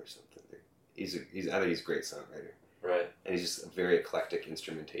novel or something. I think he's a great songwriter. Right. And he's just a very eclectic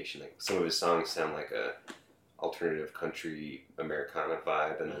instrumentation. Like some of his songs sound like a alternative country Americana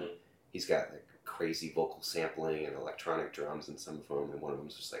vibe, and then he's got like crazy vocal sampling and electronic drums in some of them, and one of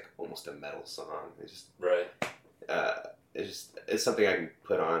them's just like almost a metal song. It's just it's something I can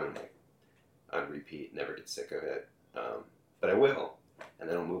put on and like on repeat, never get sick of it. But I will, and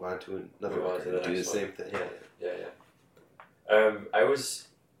then I'll move on to another record and do the same thing. I was.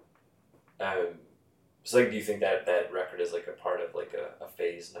 So, like, do you think that record is like a part of like a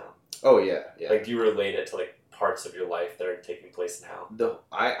phase now? Oh yeah. Like, do you relate it to like parts of your life that are taking place now?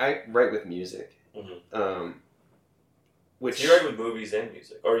 I write with music. Which so you write with movies and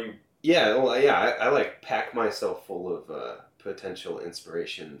music, or you? Yeah, well, I like pack myself full of potential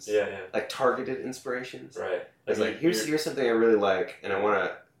inspirations. Yeah. Like targeted inspirations. Right. It's like here's something I really like, and I want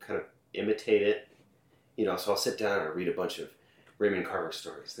to kind of imitate it. You know, so I'll sit down and I'll read a bunch of Raymond Carver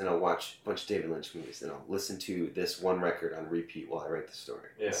stories. Then I'll watch a bunch of David Lynch movies. Then I'll listen to this one record on repeat while I write the story.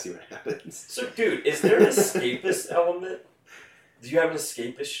 And see what happens. So, dude, is there an escapist element? Do you have an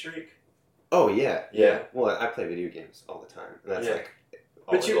escapist streak? Oh yeah. Well, I play video games all the time. And that's like.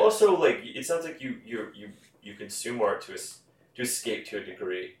 But you also like. It sounds like you consume art to escape to a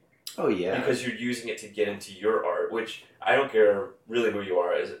degree. Oh yeah. Because you're using it to get into your art, which I don't care really who you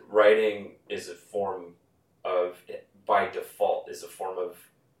are. Writing is a form of, by default, is a form of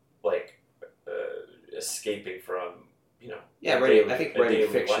like escaping from, you know. Yeah, I think writing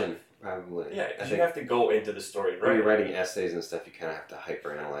fiction life. Probably. Yeah, because you have to go into the story. When you're writing essays and stuff, you kind of have to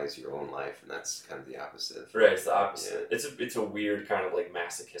hyperanalyze your own life, and that's kind of the opposite. Right, it's the opposite. Yeah. It's a weird kind of like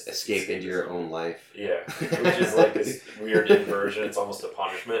masochistic escape into your own life. Yeah, which is like this weird inversion. It's almost a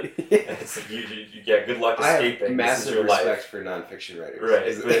punishment. It's like you good luck escaping. I have massive respect life. For nonfiction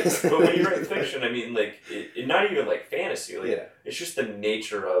writers. Right, but when you write fiction, I mean, like it not even like fantasy. Like it's just the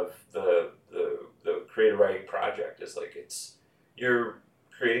nature of the creative writing project. Is like you're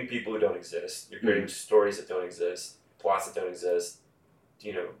creating people who don't exist. You're creating stories that don't exist, plots that don't exist,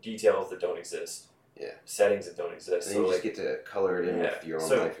 you know, details that don't exist, settings that don't exist. And so you just get to color it in with your own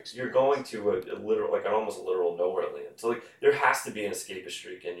life experience. You're going to a literal, like an almost literal nowhere land. So like there has to be an escapist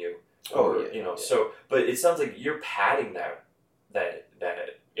streak in you. You know. So, but it sounds like you're padding that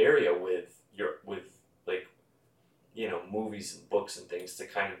area with like, you know, movies and books and things to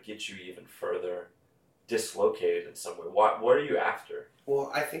kind of get you even further dislocated in some way. What are you after?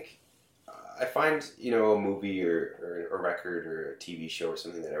 Well, I think I find, you know, a movie or a record or a TV show or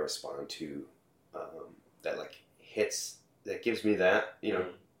something that I respond to that like hits, that gives me that, you know,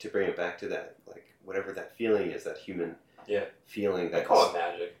 to bring it back to that, like whatever that feeling is, that human feeling. I call it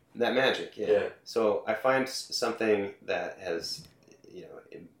magic. That magic, yeah. So I find something that has, you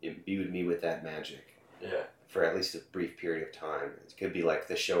know, imbued me with that magic. Yeah. For at least a brief period of time. It could be like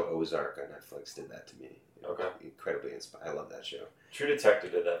the show Ozark on Netflix did that to me. Okay. Incredibly inspiring. I love that show. True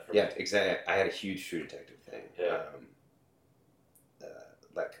Detective did that for me. Yeah, exactly. I had a huge True Detective thing. Yeah.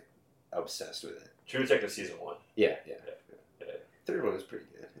 Like, obsessed with it. True Detective season 1. Yeah. Third one was pretty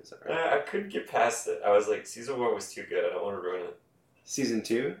good. It was alright. I couldn't get past it. I was like, season 1 was too good. I don't want to ruin it. Season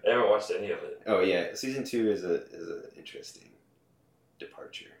 2? I haven't watched any of it. Oh yeah, season 2 is an interesting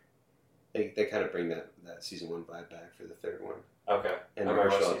departure. They kind of bring that season 1 vibe back for the third one. Okay. And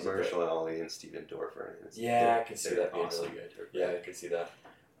Marshall Ali and Steven Dorfer. I can see that being awesome. Really good. Yeah, I can see that.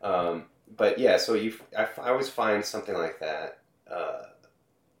 But yeah, so I always find something like that,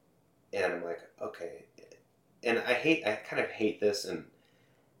 and I'm like, okay, and I kind of hate this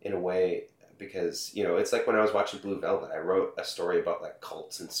in a way, because, you know, it's like when I was watching Blue Velvet, I wrote a story about like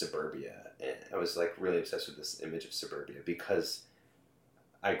cults in suburbia, and I was like really obsessed with this image of suburbia because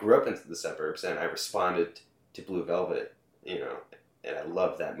I grew up in the suburbs and I responded to Blue Velvet, you know, and I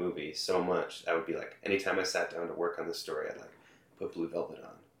loved that movie so much. I would be like, anytime I sat down to work on this story, I'd like put Blue Velvet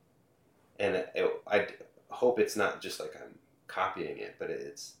on. And I hope it's not just like I'm copying it, but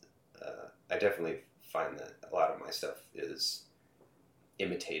it's, I definitely find that a lot of my stuff is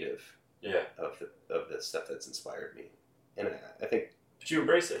imitative of the stuff that's inspired me. And I think... But you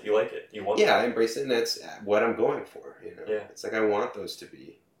embrace it. You like it. You want I embrace it, and that's what I'm going for, you know. Yeah. It's like I want those to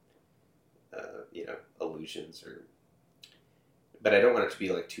be, you know, illusions, but I don't want it to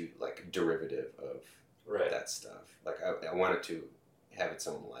be like too like derivative of that stuff. Like I want it to have its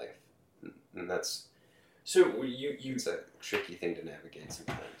own life, and that's it's a tricky thing to navigate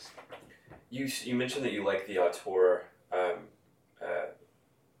sometimes. You mentioned that you like the auteur,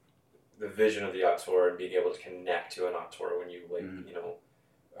 the vision of the auteur, and being able to connect to an auteur when you you know,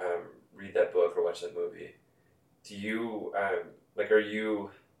 read that book or watch that movie. Do you are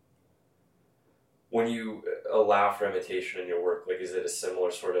you when you allow for imitation in your work, like, is it a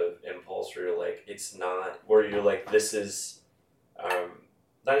similar sort of impulse where you're like, it's not, where you're like, this is not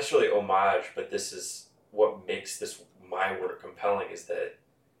necessarily homage, but this is what makes this my work compelling, is that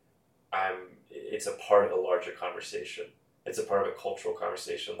it's a part of a larger conversation. It's a part of a cultural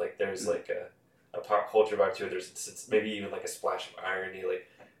conversation. Like, there's like a pop culture vibe to it. There's maybe even like a splash of irony. Like,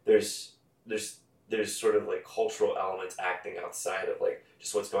 there's sort of like cultural elements acting outside of like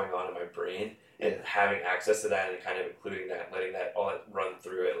just what's going on in my brain, and having access to that and kind of including that, letting that all run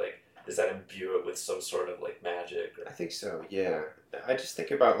through it. Like, does that imbue it with some sort of like magic? Or... I think so. Yeah, I just think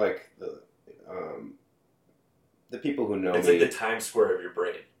about like the people who know it's me. It's like the Times Square of your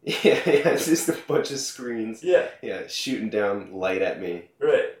brain. Yeah, it's just a bunch of screens. Yeah, shooting down light at me.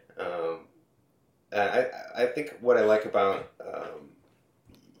 Right. I think what I like about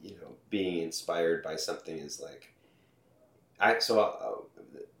being inspired by something is like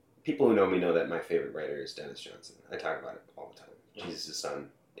people who know me know that my favorite writer is Dennis Johnson. I talk about it all the time. Mm-hmm. Jesus' Son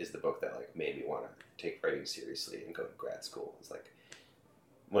is the book that like made me want to take writing seriously and go to grad school. It's like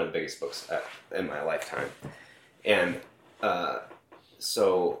one of the biggest books in my lifetime, and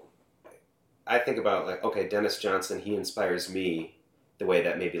so I think about like, okay, Dennis Johnson, he inspires me the way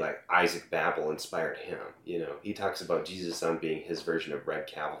that maybe like Isaac Babel inspired him. You know, he talks about Jesus' Son being his version of Red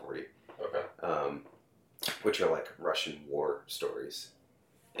Cavalry. Okay. Which are like Russian war stories,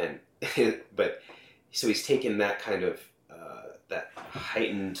 and but so he's taken that kind of that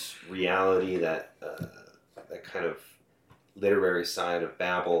heightened reality, that kind of literary side of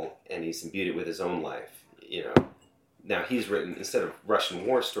Babel, and he's imbued it with his own life. You know, now he's written, instead of Russian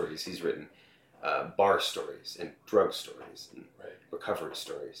war stories, he's written bar stories and drug stories and recovery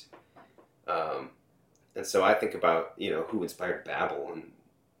stories, and so I think about who inspired Babel, and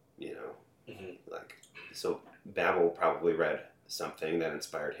like, so Babel probably read something that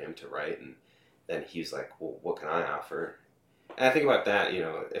inspired him to write, and then he's like, well, what can I offer? And I think about that,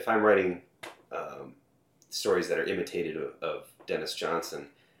 if I'm writing stories that are imitated of Dennis Johnson,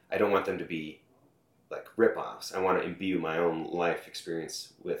 I don't want them to be like rip-offs. I want to imbue my own life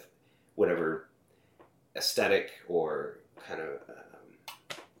experience with whatever aesthetic or kind of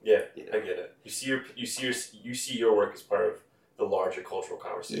I get it. You see your work as part of the larger cultural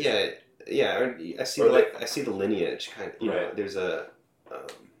conversation. I see the lineage kind of. Right. There's a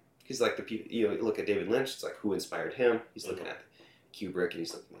he's like the people. You look at David Lynch. It's like, who inspired him? He's looking at Kubrick, and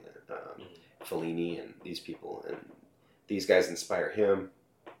he's looking at Fellini and these people, and these guys inspire him.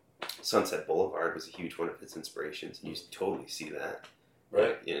 Sunset Boulevard was a huge one of his inspirations, and you totally see that,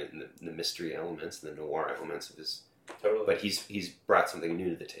 right? In the mystery elements and the noir elements of his. Totally. But he's brought something new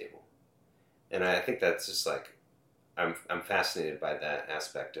to the table, and I think that's just like, I'm fascinated by that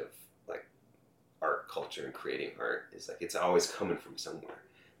aspect of like art culture and creating art. Is like, it's always coming from somewhere,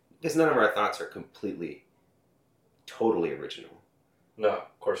 because none of our thoughts are totally original. No,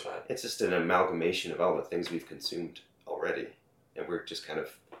 of course not. It's just an amalgamation of all the things we've consumed already, and we're just kind of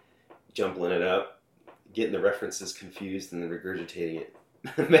jumbling it up, getting the references confused, and then regurgitating it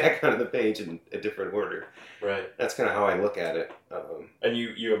back onto the page in a different order. Right. That's kind of how I look at it. And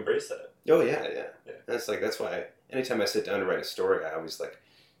you embrace that. Oh yeah. That's why anytime I sit down to write a story, I always like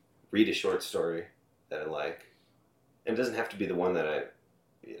read a short story that I like, and it doesn't have to be the one that it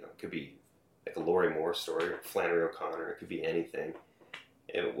could be like a Laurie Moore story, or Flannery O'Connor. It could be anything.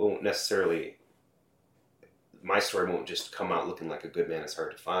 It won't necessarily. My story won't just come out looking like A Good Man Is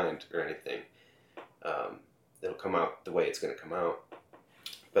Hard to Find or anything. It'll come out the way it's going to come out.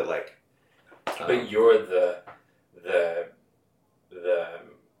 But like, but you're the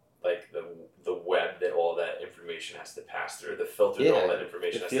web that all that information has to pass through, the filter that all that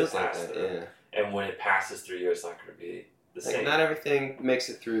information has to pass through. Yeah. And when it passes through you, it's not going to be the same. Not everything makes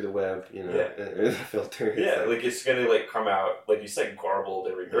it through the web, the filter. Yeah, like it's going to come out, like you said, garbled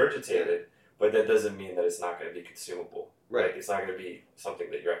and regurgitated, but that doesn't mean that it's not going to be consumable. Right. Like, it's not going to be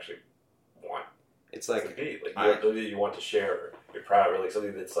something that you actually want. It's like to be you want to share, or you're proud of, or like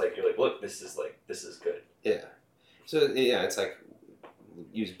something that's like, you're like, look, this is good. Yeah. So yeah, it's like,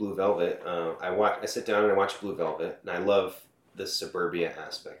 use Blue Velvet. I sit down and I watch Blue Velvet, and I love the suburbia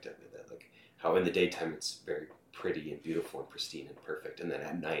aspect of it. That, like, how in the daytime it's very pretty and beautiful and pristine and perfect, and then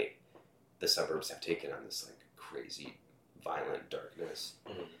at night the suburbs have taken on this like crazy, violent darkness,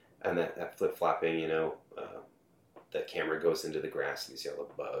 and that flip flopping. The camera goes into the grass and you see all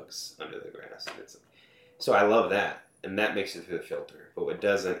the bugs under the grass, and so I love that, and that makes it through the filter. But what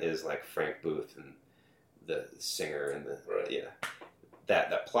doesn't is like Frank Booth and the singer and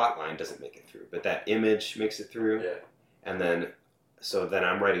that plot line doesn't make it through, but that image makes it through. Yeah. And then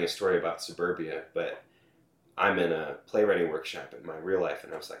I'm writing a story about suburbia, but I'm in a playwriting workshop in my real life,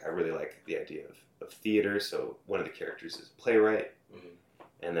 and I was like, I really like the idea of theater. So one of the characters is a playwright,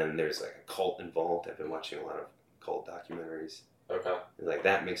 and then there's like a cult involved. I've been watching a lot of cult documentaries. Okay. And like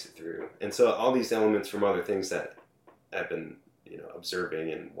that makes it through, and so all these elements from other things that I've been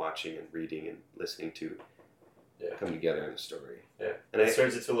observing and watching and reading and listening to come together in the story. Yeah, and it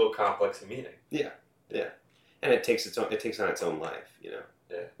turns into a little complex meaning. Yeah, and it takes on its own life,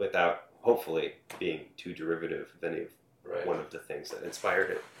 without hopefully being too derivative of any of one of the things that inspired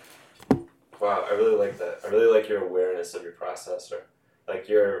it. Wow, I really like that. I really like your awareness of your processor, like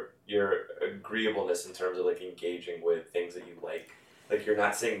your agreeableness in terms of like engaging with things that you like. Like you're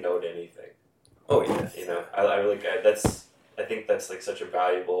not saying no to anything. Oh yeah, I think that's like such a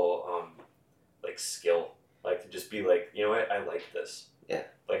valuable like skill. Like to just be like, you know what, I like this. Yeah.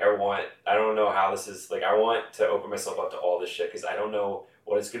 Like I don't know how this is, like I want to open myself up to all this shit because I don't know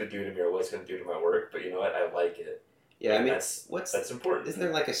what it's going to do to me or what it's going to do to my work, but you know what, I like it. Yeah, and I mean, that's important. Isn't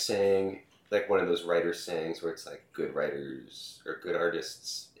there like a saying, like one of those writer sayings where it's like good writers or good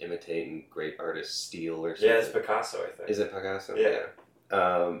artists imitate and great artists steal or something? Yeah, it's Picasso, I think. Is it Picasso? Yeah.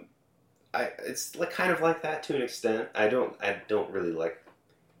 It's like kind of like that to an extent. I don't really like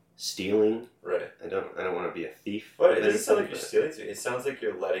stealing. Right. I don't want to be a thief. But it doesn't sound like you're stealing to me. It sounds like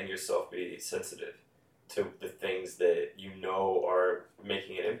you're letting yourself be sensitive to the things that you know are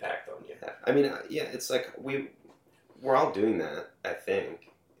making an impact on you. Yeah. I mean, it's like we're all doing that, I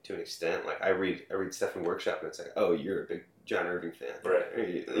think, to an extent. Like I read Stephen Workshop and it's like, oh, you're a big John Irving fan.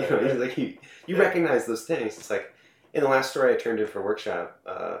 Right. Like you recognize those things. It's like in the last story I turned in for Workshop,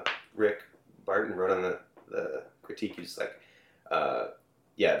 Rick Barton wrote on the critique. He's like,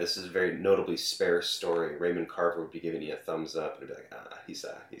 this is a very notably spare story. Raymond Carver would be giving you a thumbs up and be like, he saw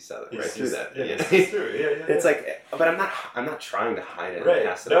that right through that. Yeah, it's true. Yeah. It's like, but I'm not trying to hide it. Right.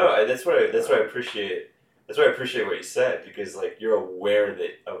 No, that's why I appreciate. That's why I appreciate what you said, because like you're aware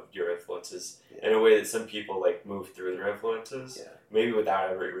of your influences in a way that some people like move through their influences, maybe without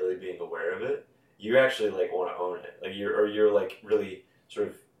ever really being aware of it. You actually like want to own it, like you're like really sort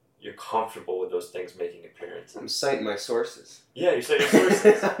of. You're comfortable with those things making appearances. I'm citing my sources. Yeah, you're citing your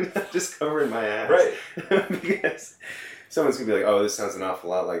sources. I'm not just covering my ass. Right. Because someone's going to be like, oh, this sounds an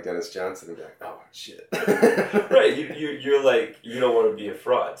awful lot like Dennis Johnson. And be like, oh, shit. Right. You're like, you don't want to be a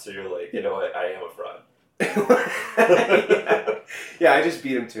fraud. So you're like, you know what, I am a fraud. Yeah, I just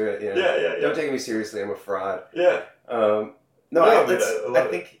beat him to it. Yeah. Don't take me seriously. I'm a fraud. Yeah. I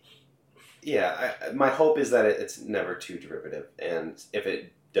think, my hope is that it's never too derivative. And if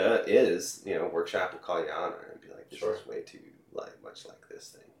it is, Workshop will call you on it and be like, this is way too much like this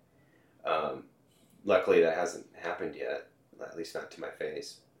thing. Luckily, that hasn't happened yet, at least not to my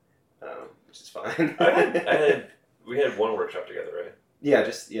face, which is fine. We had one workshop together, right? Yeah,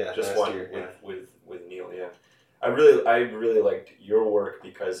 just one year, with Neil. Yeah, I really liked your work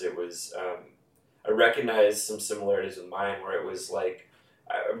because it was I recognized some similarities with mine where it was like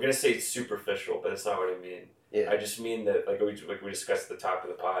I'm gonna say it's superficial, but it's not what I mean. Yeah. I just mean that, like we discussed at the top of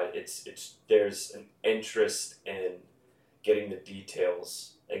the pod, it's there's an interest in getting the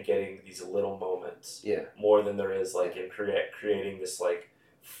details and getting these little moments more than there is like in creating this like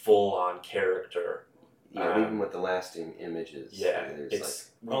full on character. Yeah, even with the lasting images. Yeah,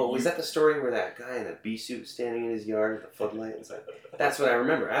 it's like, was that the story where that guy in a bee suit standing in his yard with the floodlight? It's like, that's what I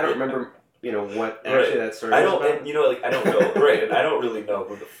remember. I don't remember, what actually that story was about. I don't know, right? And I don't really know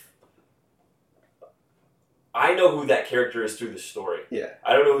who I know who that character is through the story. Yeah.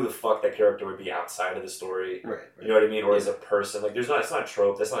 I don't know who the fuck that character would be outside of the story. Right. You know what I mean? Or as a person. Like, it's not a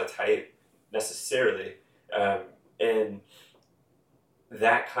trope. That's not a type, necessarily. And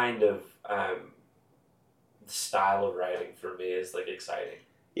that kind of style of writing, for me, is, like, exciting.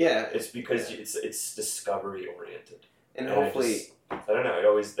 Yeah. It's because it's discovery-oriented. And hopefully... I don't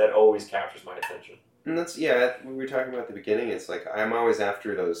know. That always captures my attention. And that's, we were talking about at the beginning, it's like, I'm always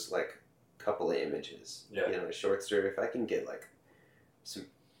after those, like, couple of images. A short story. If I can get like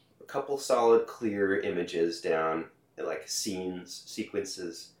a couple solid, clear images down, like scenes,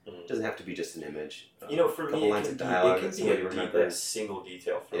 sequences. It doesn't have to be just an image. For me, it can be a single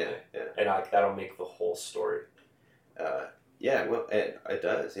detail for me, and that'll make the whole story. Well, it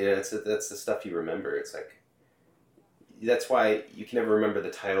does. That's the stuff you remember. It's like that's why you can never remember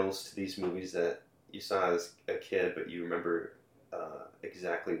the titles to these movies that you saw as a kid, but you remember.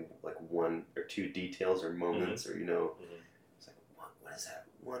 Exactly like one or two details or moments, or it's like what is that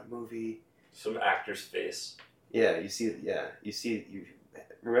one movie? Some actor's face. Yeah, you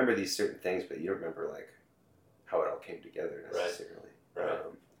remember these certain things, but you don't remember like how it all came together necessarily. Right.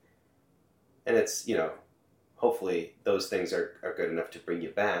 And it's hopefully those things are good enough to bring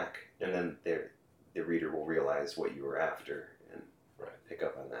you back, and then the reader will realize what you were after and Right. pick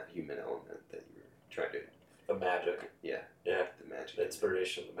up on that human element that you were trying to. The magic. Yeah. Yeah. The magic. The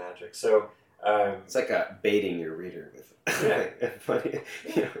inspiration, the magic. So. It's like baiting your reader with funny.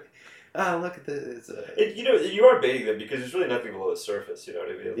 You know, look at this. You are baiting them because there's really nothing below the surface. You know what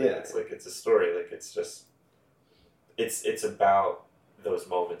I mean? Like, Yeah. It's like it's a story. Like it's just. It's about those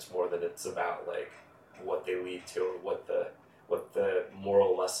moments more than it's about like what they lead to or what the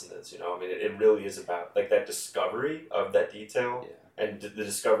moral lesson is. You know, I mean, it really is about like that discovery of that detail and the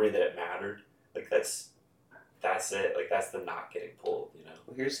discovery that it mattered. Like that's it. Like that's the knot getting pulled. You know.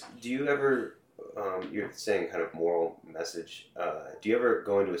 Well, do you ever? You're saying kind of moral message. Do you ever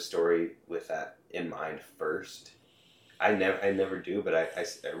go into a story with that in mind first? I never do, but I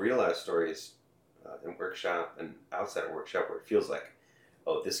read a lot of stories in workshop and outside of workshop where it feels like,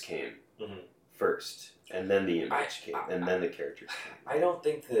 oh, this came first, and then the image came, and then the characters came. I don't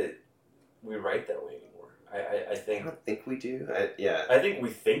think that we write that way anymore. I think. I don't think we do. I think we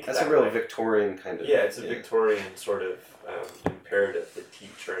think that's that a real way. Victorian kind of. Yeah, it's a Victorian sort of imperative to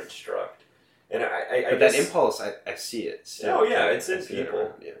teach or instruct, and I but guess, that impulse, I see it. Still. Oh yeah, it's in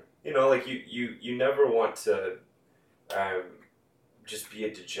people. Yeah. You know, like you never want to just be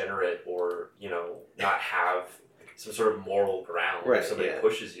a degenerate or not have some sort of moral ground. Right. If somebody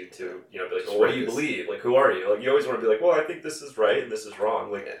pushes you to be like, well, Just what do you believe? Like, who are you? Like, you always want to be like, well, I think this is right and this is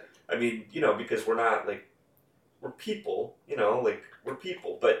wrong. Like, I mean, because we're not like. We're people, like we're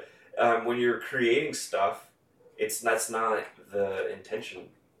people. But when you're creating stuff, that's not the intention.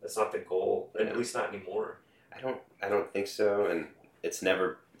 That's not the goal, and at least not anymore. I don't think so, and it's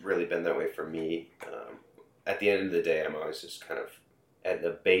never really been that way for me. At the end of the day, I'm always just kind of at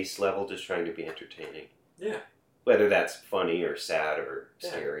the base level, just trying to be entertaining. Yeah. Whether that's funny or sad or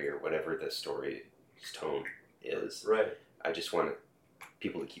scary or whatever the story's tone is. Right. I just want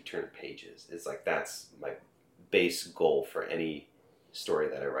people to keep turning pages. It's like that's my base goal for any story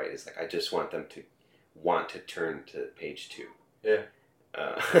that I write is like I just want them to want to turn to page 2. Yeah.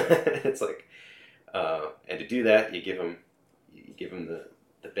 It's like, and to do that, you give them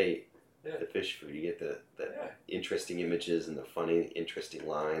the bait, the fish food. You get the interesting images and the funny, interesting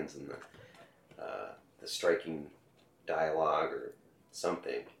lines and the striking dialogue or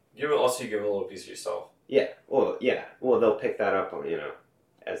something. You give them a little piece of yourself. Yeah. Well, they'll pick that up on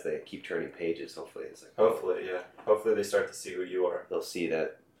as they keep turning pages, hopefully. It's like, Hopefully they start to see who you are. They'll see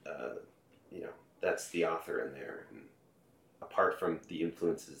that, that's the author in there. And apart from the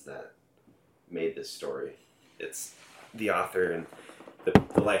influences that made this story, it's the author and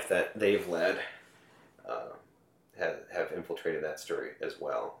the life that they've led have infiltrated that story as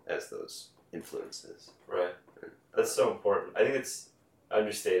well as those influences. Right. That's so important. I think it's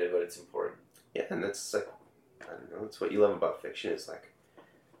understated, but it's important. Yeah, and that's like, I don't know, it's what you love about fiction is like,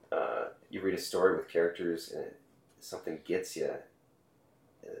 you read a story with characters and something gets you.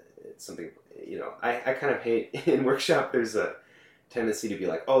 It's something, I kind of hate, in workshop there's a tendency to be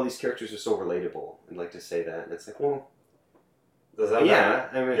like, oh, these characters are so relatable, and like to say that, and it's like, well, does that matter?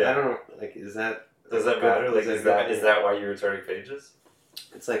 I mean, I don't know, like, does that matter? Like, is that why you were turning pages?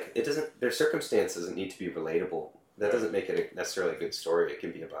 It's like, it doesn't, their circumstance doesn't need to be relatable. That doesn't make it necessarily a good story. It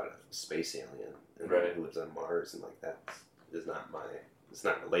can be about a space alien who lives on Mars, and like that is it's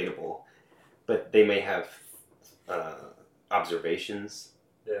not relatable. But they may have observations.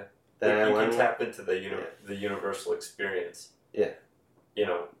 Yeah. That you can tap into the universal experience. Yeah.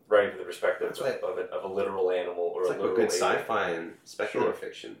 Right from the perspective of a literal animal or it's a like literal good alien. sci-fi and speculative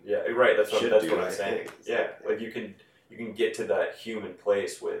fiction. Yeah, right. That's what I'm saying. Yeah, like, you can get to that human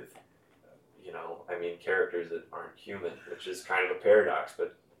place with, characters that aren't human, which is kind of a paradox,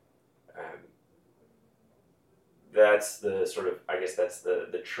 but that's the sort of, I guess that's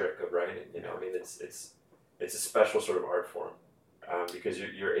the trick of writing. I mean, it's a special sort of art form because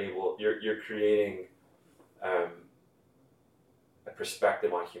you're creating a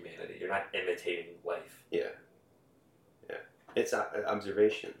perspective on humanity. You're not imitating life. Yeah. It's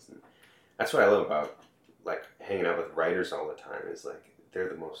observations, and that's what I love about like hanging out with writers all the time. Is like they're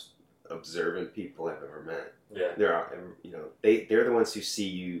the most observant people I've ever met. Yeah. They're the ones who see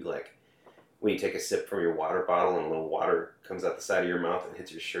you like when you take a sip from your water bottle and a little water comes out the side of your mouth and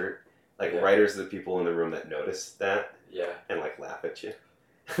hits your shirt. Like writers are the people in the room that notice that. Yeah. And like laugh at you.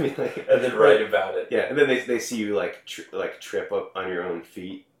 I mean, like, and then write about it. Yeah, and then they see you like trip up on your own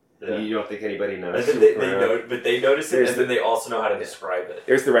feet. Yeah. You don't think anybody noticed. And then but they notice it, and then they also know how to describe it.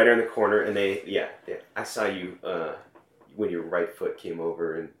 There's the writer in the corner, and I saw you when your right foot came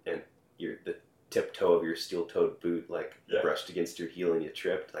over, and the tip toe of your steel-toed boot brushed against your heel, and you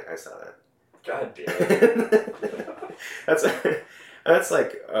tripped. Like I saw that. God damn it. That's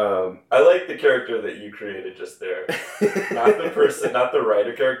like I like the character that you created just there. Not the person, not the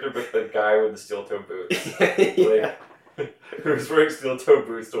writer character, but the guy with the steel toe boots. Yeah. Like, who's wearing steel toe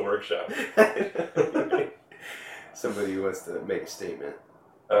boots to workshop. Somebody who wants to make a statement.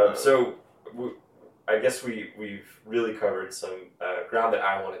 I guess we've really covered some ground that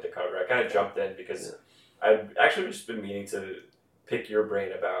I wanted to cover. I kind of jumped in because I've actually just been meaning to pick your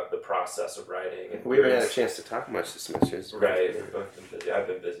brain about the process of writing. And we haven't had a chance to talk much this semester. Right, we've both been busy. I've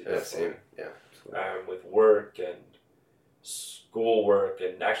been busy. Same. Yeah. With work and school work,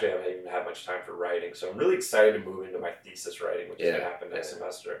 and actually I haven't even had much time for writing. So I'm really excited to move into my thesis writing, which is going to happen next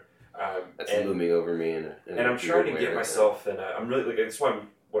semester. That's looming over me, and I'm trying to get myself, and I'm really like. That's why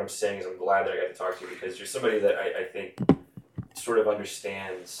what I'm saying is I'm glad that I got to talk to you, because you're somebody that I think sort of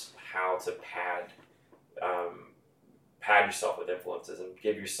understands how to pad yourself with influences and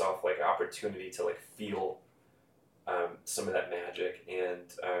give yourself like opportunity to like feel some of that magic,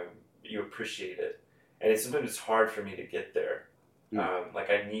 and you appreciate it. And sometimes it's hard for me to get there. Like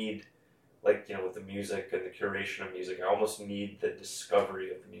I need, like, you know, with the music and the curation of music, I almost need the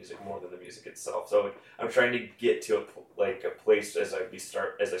discovery of the music more than the music itself. So like, I'm trying to get to a place as I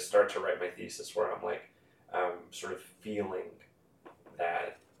start to write my thesis where I'm like sort of feeling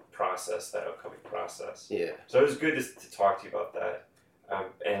that process, that upcoming process. Yeah. So it was good to talk to you about that.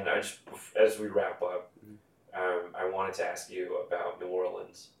 And I just, as we wrap up, I wanted to ask you about New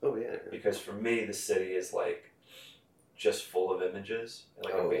Orleans. Oh yeah. Because for me, the city is like just full of images and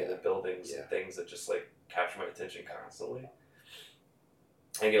like abandoned buildings and things that just like capture my attention constantly.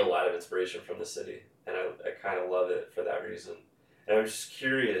 I get a lot of inspiration from the city, and I kind of love it for that reason. And I'm just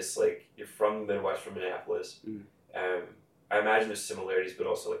curious, like, you're from the Midwest, from Minneapolis. I imagine there's similarities, but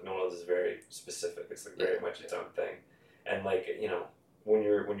also like New Orleans is very specific. It's like very much its own thing. And like, you know, when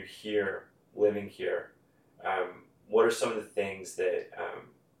you're here, living here, what are some of the things that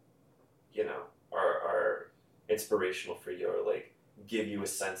you know are inspirational for you, or like give you a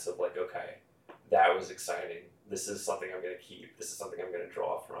sense of like, okay, that was exciting. This is something I'm going to keep. This is something I'm going to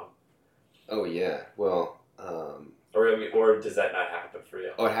draw from. Oh yeah. Well. Or does that not happen for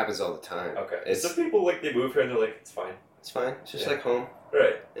you? Oh, it happens all the time. Okay. Some people like they move here and they're like, it's fine. It's fine. It's just like home.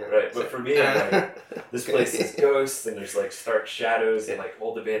 Right. Yeah. Right. But for me, I'm like, this place is ghosts, and there's like stark shadows and like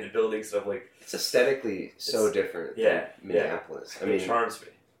old abandoned buildings. So I'm like, it's aesthetically so different than Minneapolis. I mean, it charms me.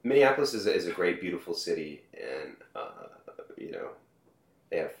 Minneapolis is a great, beautiful city, and you know,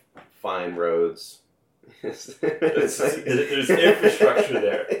 they have fine roads. There's infrastructure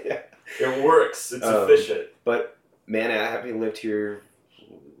there. It works. It's efficient. But man, having lived here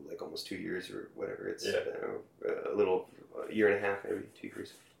like almost 2 years or whatever, it's a year and a half, maybe 2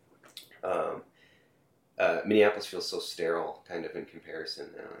 years. Minneapolis feels so sterile, kind of in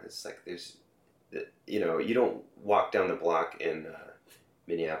comparison now. It's like you don't walk down the block in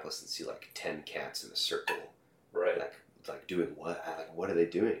Minneapolis and see like 10 cats in a circle, right? Like doing what? Like, what are they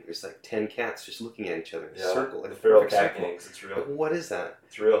doing? There's like 10 cats just looking at each other in a circle. Like the feral cat gangs. It's real. Like, what is that?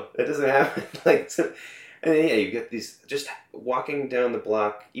 It's real. That doesn't happen. And then, you get these, just walking down the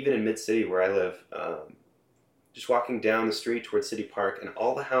block, even in Mid-City where I live, just walking down the street towards City Park, and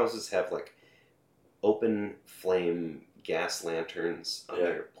all the houses have like open flame gas lanterns on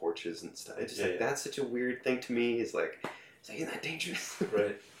their porches and stuff. It's just that's such a weird thing to me. It's like isn't that dangerous?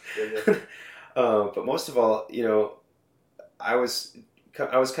 Right. But most of all, you know, I was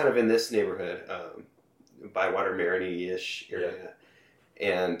kind of in this neighborhood, Bywater, Marigny-ish area,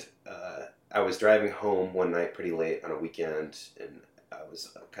 and I was driving home one night pretty late on a weekend, and I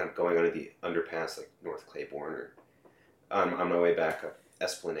was kind of going under the underpass, like North Claiborne, or on my way back up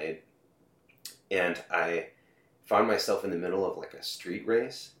Esplanade, and I found myself in the middle of like a street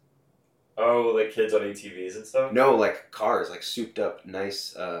race. Oh, like kids on ATVs and stuff? No, like cars, like souped up,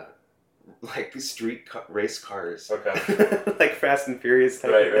 nice, like street race cars. Okay. Like Fast and Furious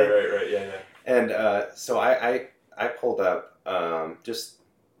type of thing. Right, yeah. And so I pulled up,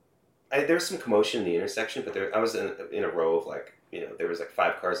 there's some commotion in the intersection, but I was in a row of like, you know, there was like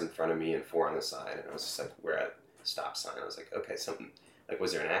 5 cars in front of me and 4 on the side, and I was just like, we're at a stop sign. I was like, okay, something, like,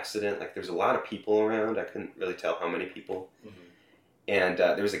 was there an accident? Like, there's a lot of people around. I couldn't really tell how many people. Mm-hmm. And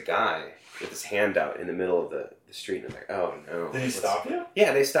there was a guy with his hand out in the middle of the street, and I'm like, oh no. Did he stop you?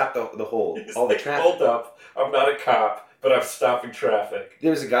 Yeah, they stopped all the traffic. Hold up, I'm not a cop, but I'm stopping traffic.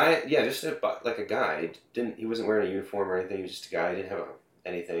 There was a guy, just like a guy. He wasn't wearing a uniform or anything. He was just a guy. He didn't have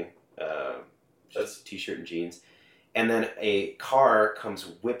anything. Just a t-shirt and jeans. And then a car comes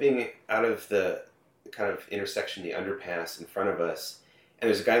whipping out of the kind of intersection, the underpass in front of us, and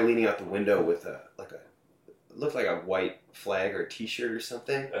there's a guy leaning out the window with looked like a white flag or a t-shirt or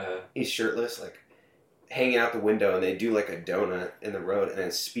something. He's shirtless, hanging out the window, and they do like a donut in the road and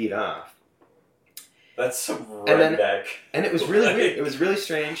then speed off. That's some redneck. And it was really weird. It was really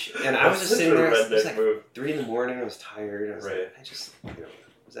strange. And I was just sitting there. It was like 3 a.m. I was tired. I was like, I just,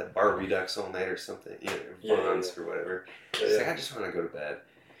 was at Bar Redux all night or something, Vons or whatever. Like, I just want to go to bed.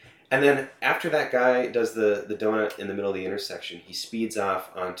 And then after that guy does the donut in the middle of the intersection, he speeds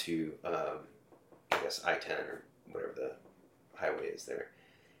off onto, I guess, I-10 or whatever the highway is there.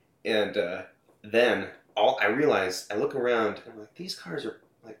 And then I realize, I look around, and I'm like, these cars are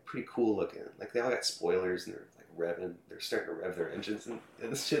like pretty cool looking. Like, they all got spoilers, and they're like revving. They're starting to rev their engines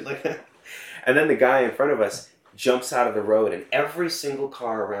and shit like that. And then the guy in front of us jumps out of the road, and every single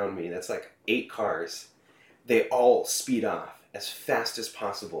car around me, that's like 8 cars, they all speed off as fast as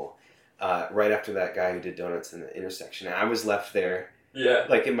possible. Right after that guy who did donuts in the intersection. And I was left there,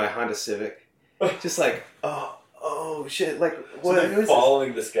 like in my Honda Civic, just like, oh shit, like what? So they're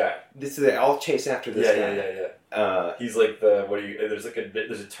following this guy. They all chase after this guy. Yeah. He's like there's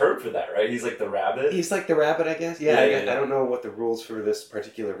a term for that, right? He's like the rabbit. He's like the rabbit, I guess. Yeah. I don't know what the rules for this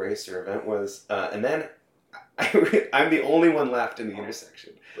particular race or event was. And then I'm the only one left in the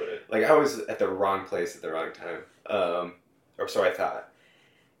intersection. Right. Like, I was at the wrong place at the wrong time. Or so I thought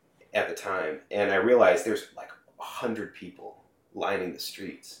at the time. And I realized there's like 100 people lining the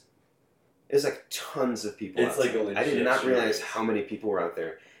streets. There's like tons of people. It's like a legit I did not realize race. how many people were out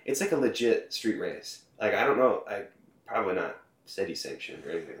there. It's like a legit street race. Like, I don't know. Probably not city sanctioned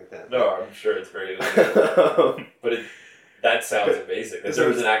or anything like that. No, I'm sure it's very legit. But that sounds amazing. There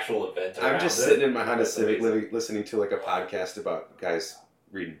was an actual event around I'm just sitting in my Honda Civic listening to like a podcast about guys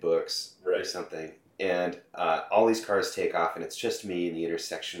reading books or something. And all these cars take off, and it's just me in the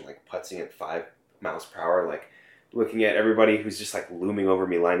intersection, like putzing at 5 miles per hour, like looking at everybody who's just like looming over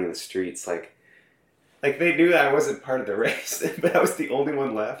me, lining the streets. Like they knew that I wasn't part of the race, but I was the only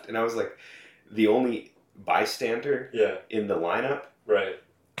one left, and I was like the only bystander in the lineup. Right.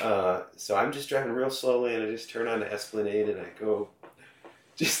 So I'm just driving real slowly, and I just turn on to Esplanade, and I go,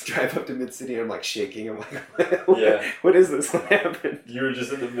 just drive up to Mid-City, and I'm like shaking. I'm like, what is this? What happened? You were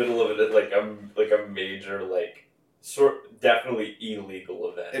just in the middle of it, like a major, like, definitely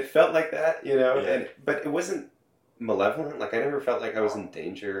illegal event. It felt like that, but it wasn't malevolent. Like, I never felt like I was in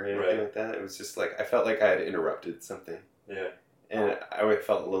danger or anything like that. It was just like, I felt like I had interrupted something. Yeah. And I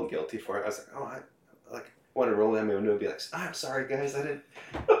felt a little guilty for it. I was like, I wanted to roll down my window and be like, I'm sorry, guys, I didn't...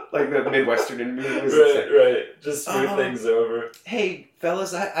 Like, the Midwestern in me was right. Just smooth things over. Hey,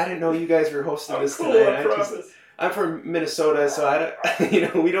 fellas, I didn't know you guys were hosting this cool, tonight. I'm from Minnesota, so I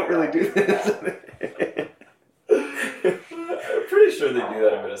don't, we don't really do this. I'm pretty sure they do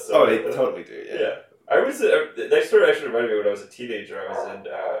that in Minnesota. Oh, they totally do, yeah. That story actually reminded me when I was a teenager. I was in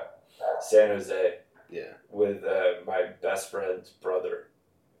San Jose with my best friend's brother.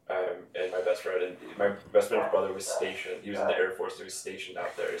 And my best friend's brother was stationed. He was in the Air Force. He was stationed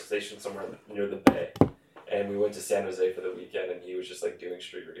out there. He was stationed somewhere near the Bay. And we went to San Jose for the weekend, and he was just like doing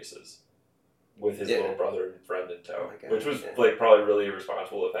street races with his little brother and friend in tow, which was like probably really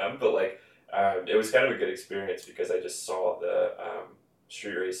irresponsible of him. But like, it was kind of a good experience because I just saw the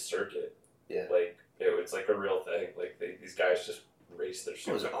street race circuit. Yeah, like it was like a real thing. Like these guys just raced their supercars.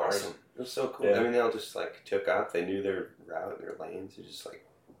 It was awesome. It was so cool. Yeah. I mean, they all just like took off. They knew their route, their lanes. It just like.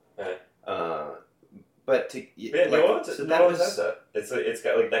 But to it's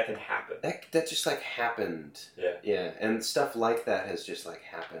got like that can happen. That just like happened. Yeah, and stuff like that has just like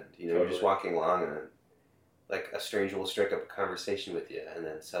happened. You're just walking along and like a stranger will strike up a conversation with you, and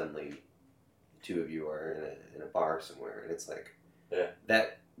then suddenly, the two of you are in a bar somewhere, and it's like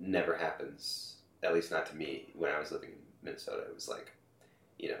that never happens. At least not to me. When I was living in Minnesota, it was like,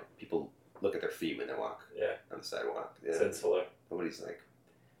 people look at their feet when they walk on the sidewalk. Since hello. Nobody's like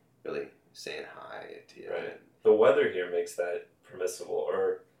really saying hi to you. Right. The weather here makes that permissible,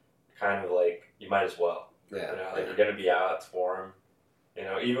 or kind of like you might as well. Yeah. Like you're gonna be out, it's warm.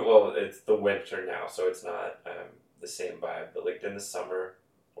 It's the winter now, so it's not the same vibe. But like in the summer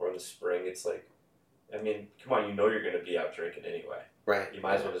or in the spring, it's like, I mean, come on, you're gonna be out drinking anyway. Right. You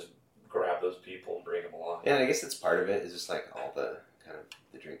might as well just grab those people and bring them along. Yeah, I guess that's part of it. Is just like all the kind of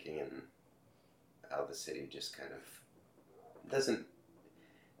the drinking and how the city just kind of doesn't.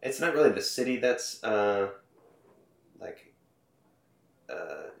 It's not really the city that's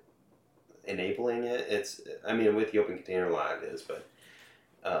enabling it. With the open container law it is, but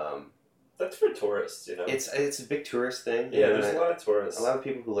that's for tourists, It's a big tourist thing. Yeah, there's a lot of tourists. A lot of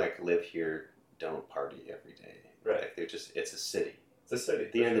people who live here don't party every day. Right. Like it's a city. It's a city.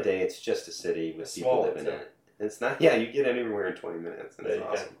 At the end of the day, it's just a city with people living in it. And it's not. Yeah, you get anywhere in 20 minutes, and it's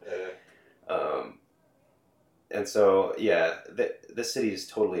awesome. And so, yeah, this city is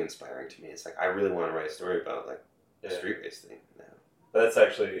totally inspiring to me. It's like I really want to write a story about like the street race thing now. That's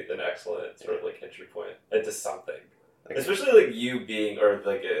actually an excellent sort of like entry point into something, Like, especially like you being or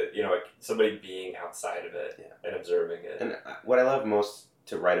like like somebody being outside of it and observing it. And what I love most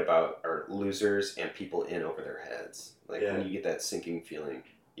to write about are losers and people in over their heads. Like when you get that sinking feeling,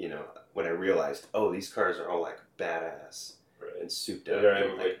 when I realized, oh, these cars are all like badass. And souped up.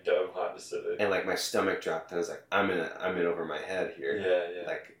 And like dumb Honda Civic. And like my stomach dropped and I was like, I'm in over my head here. Yeah.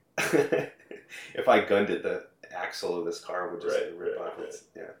 Like if I gunned it, the axle of this car would just rip off.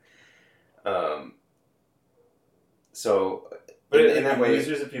 Yeah. So but in that way,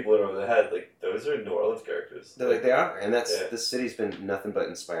 losers and people that are over the head, like those are New Orleans characters. They are. And this city's been nothing but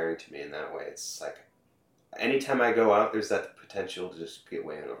inspiring to me in that way. It's like anytime I go out, there's that potential to just get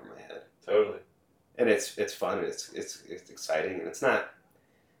way in over my head. Totally. And it's fun and it's exciting and it's not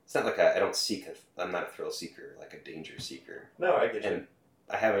like I'm not a thrill seeker, like a danger seeker. No, I get you. And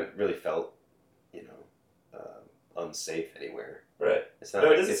I haven't really felt, unsafe anywhere. Right. It's not.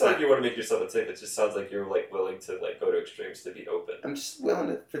 No, it doesn't sound like you want to make yourself unsafe. It just sounds like you're like willing to like go to extremes to be open. I'm just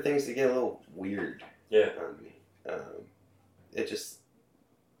willing for things to get a little weird. Yeah. On me. It just,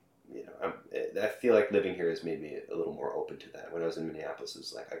 I feel like living here has made me a little more open to that. When I was in Minneapolis, it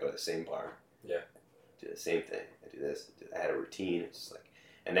was like I go to the same bar. Yeah. Do the same thing. I do this. I had a routine. It's just like,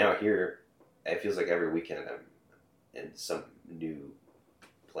 and now here, it feels like every weekend I'm in some new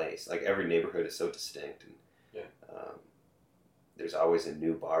place. Like every neighborhood is so distinct, and there's always a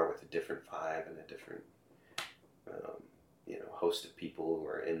new bar with a different vibe and a different, host of people who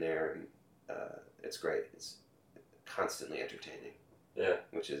are in there, and it's great. It's constantly entertaining. Yeah.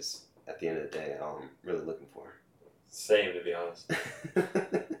 Which is at the end of the day all I'm really looking for. Same, to be honest.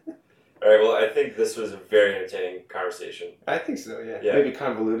 All right, well, I think this was a very entertaining conversation. I think so, yeah. Maybe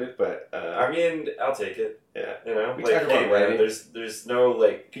convoluted, but... I mean, I'll take it. Yeah. We talk about writing. There's no,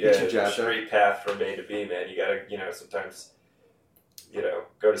 straight path from A to B, man. You gotta, sometimes,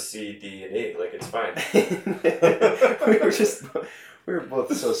 go to C, D, and E. Like, it's fine. we were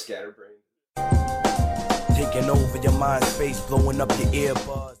both so scatterbrained. Taking over your mind space, blowing up your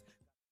earbuds.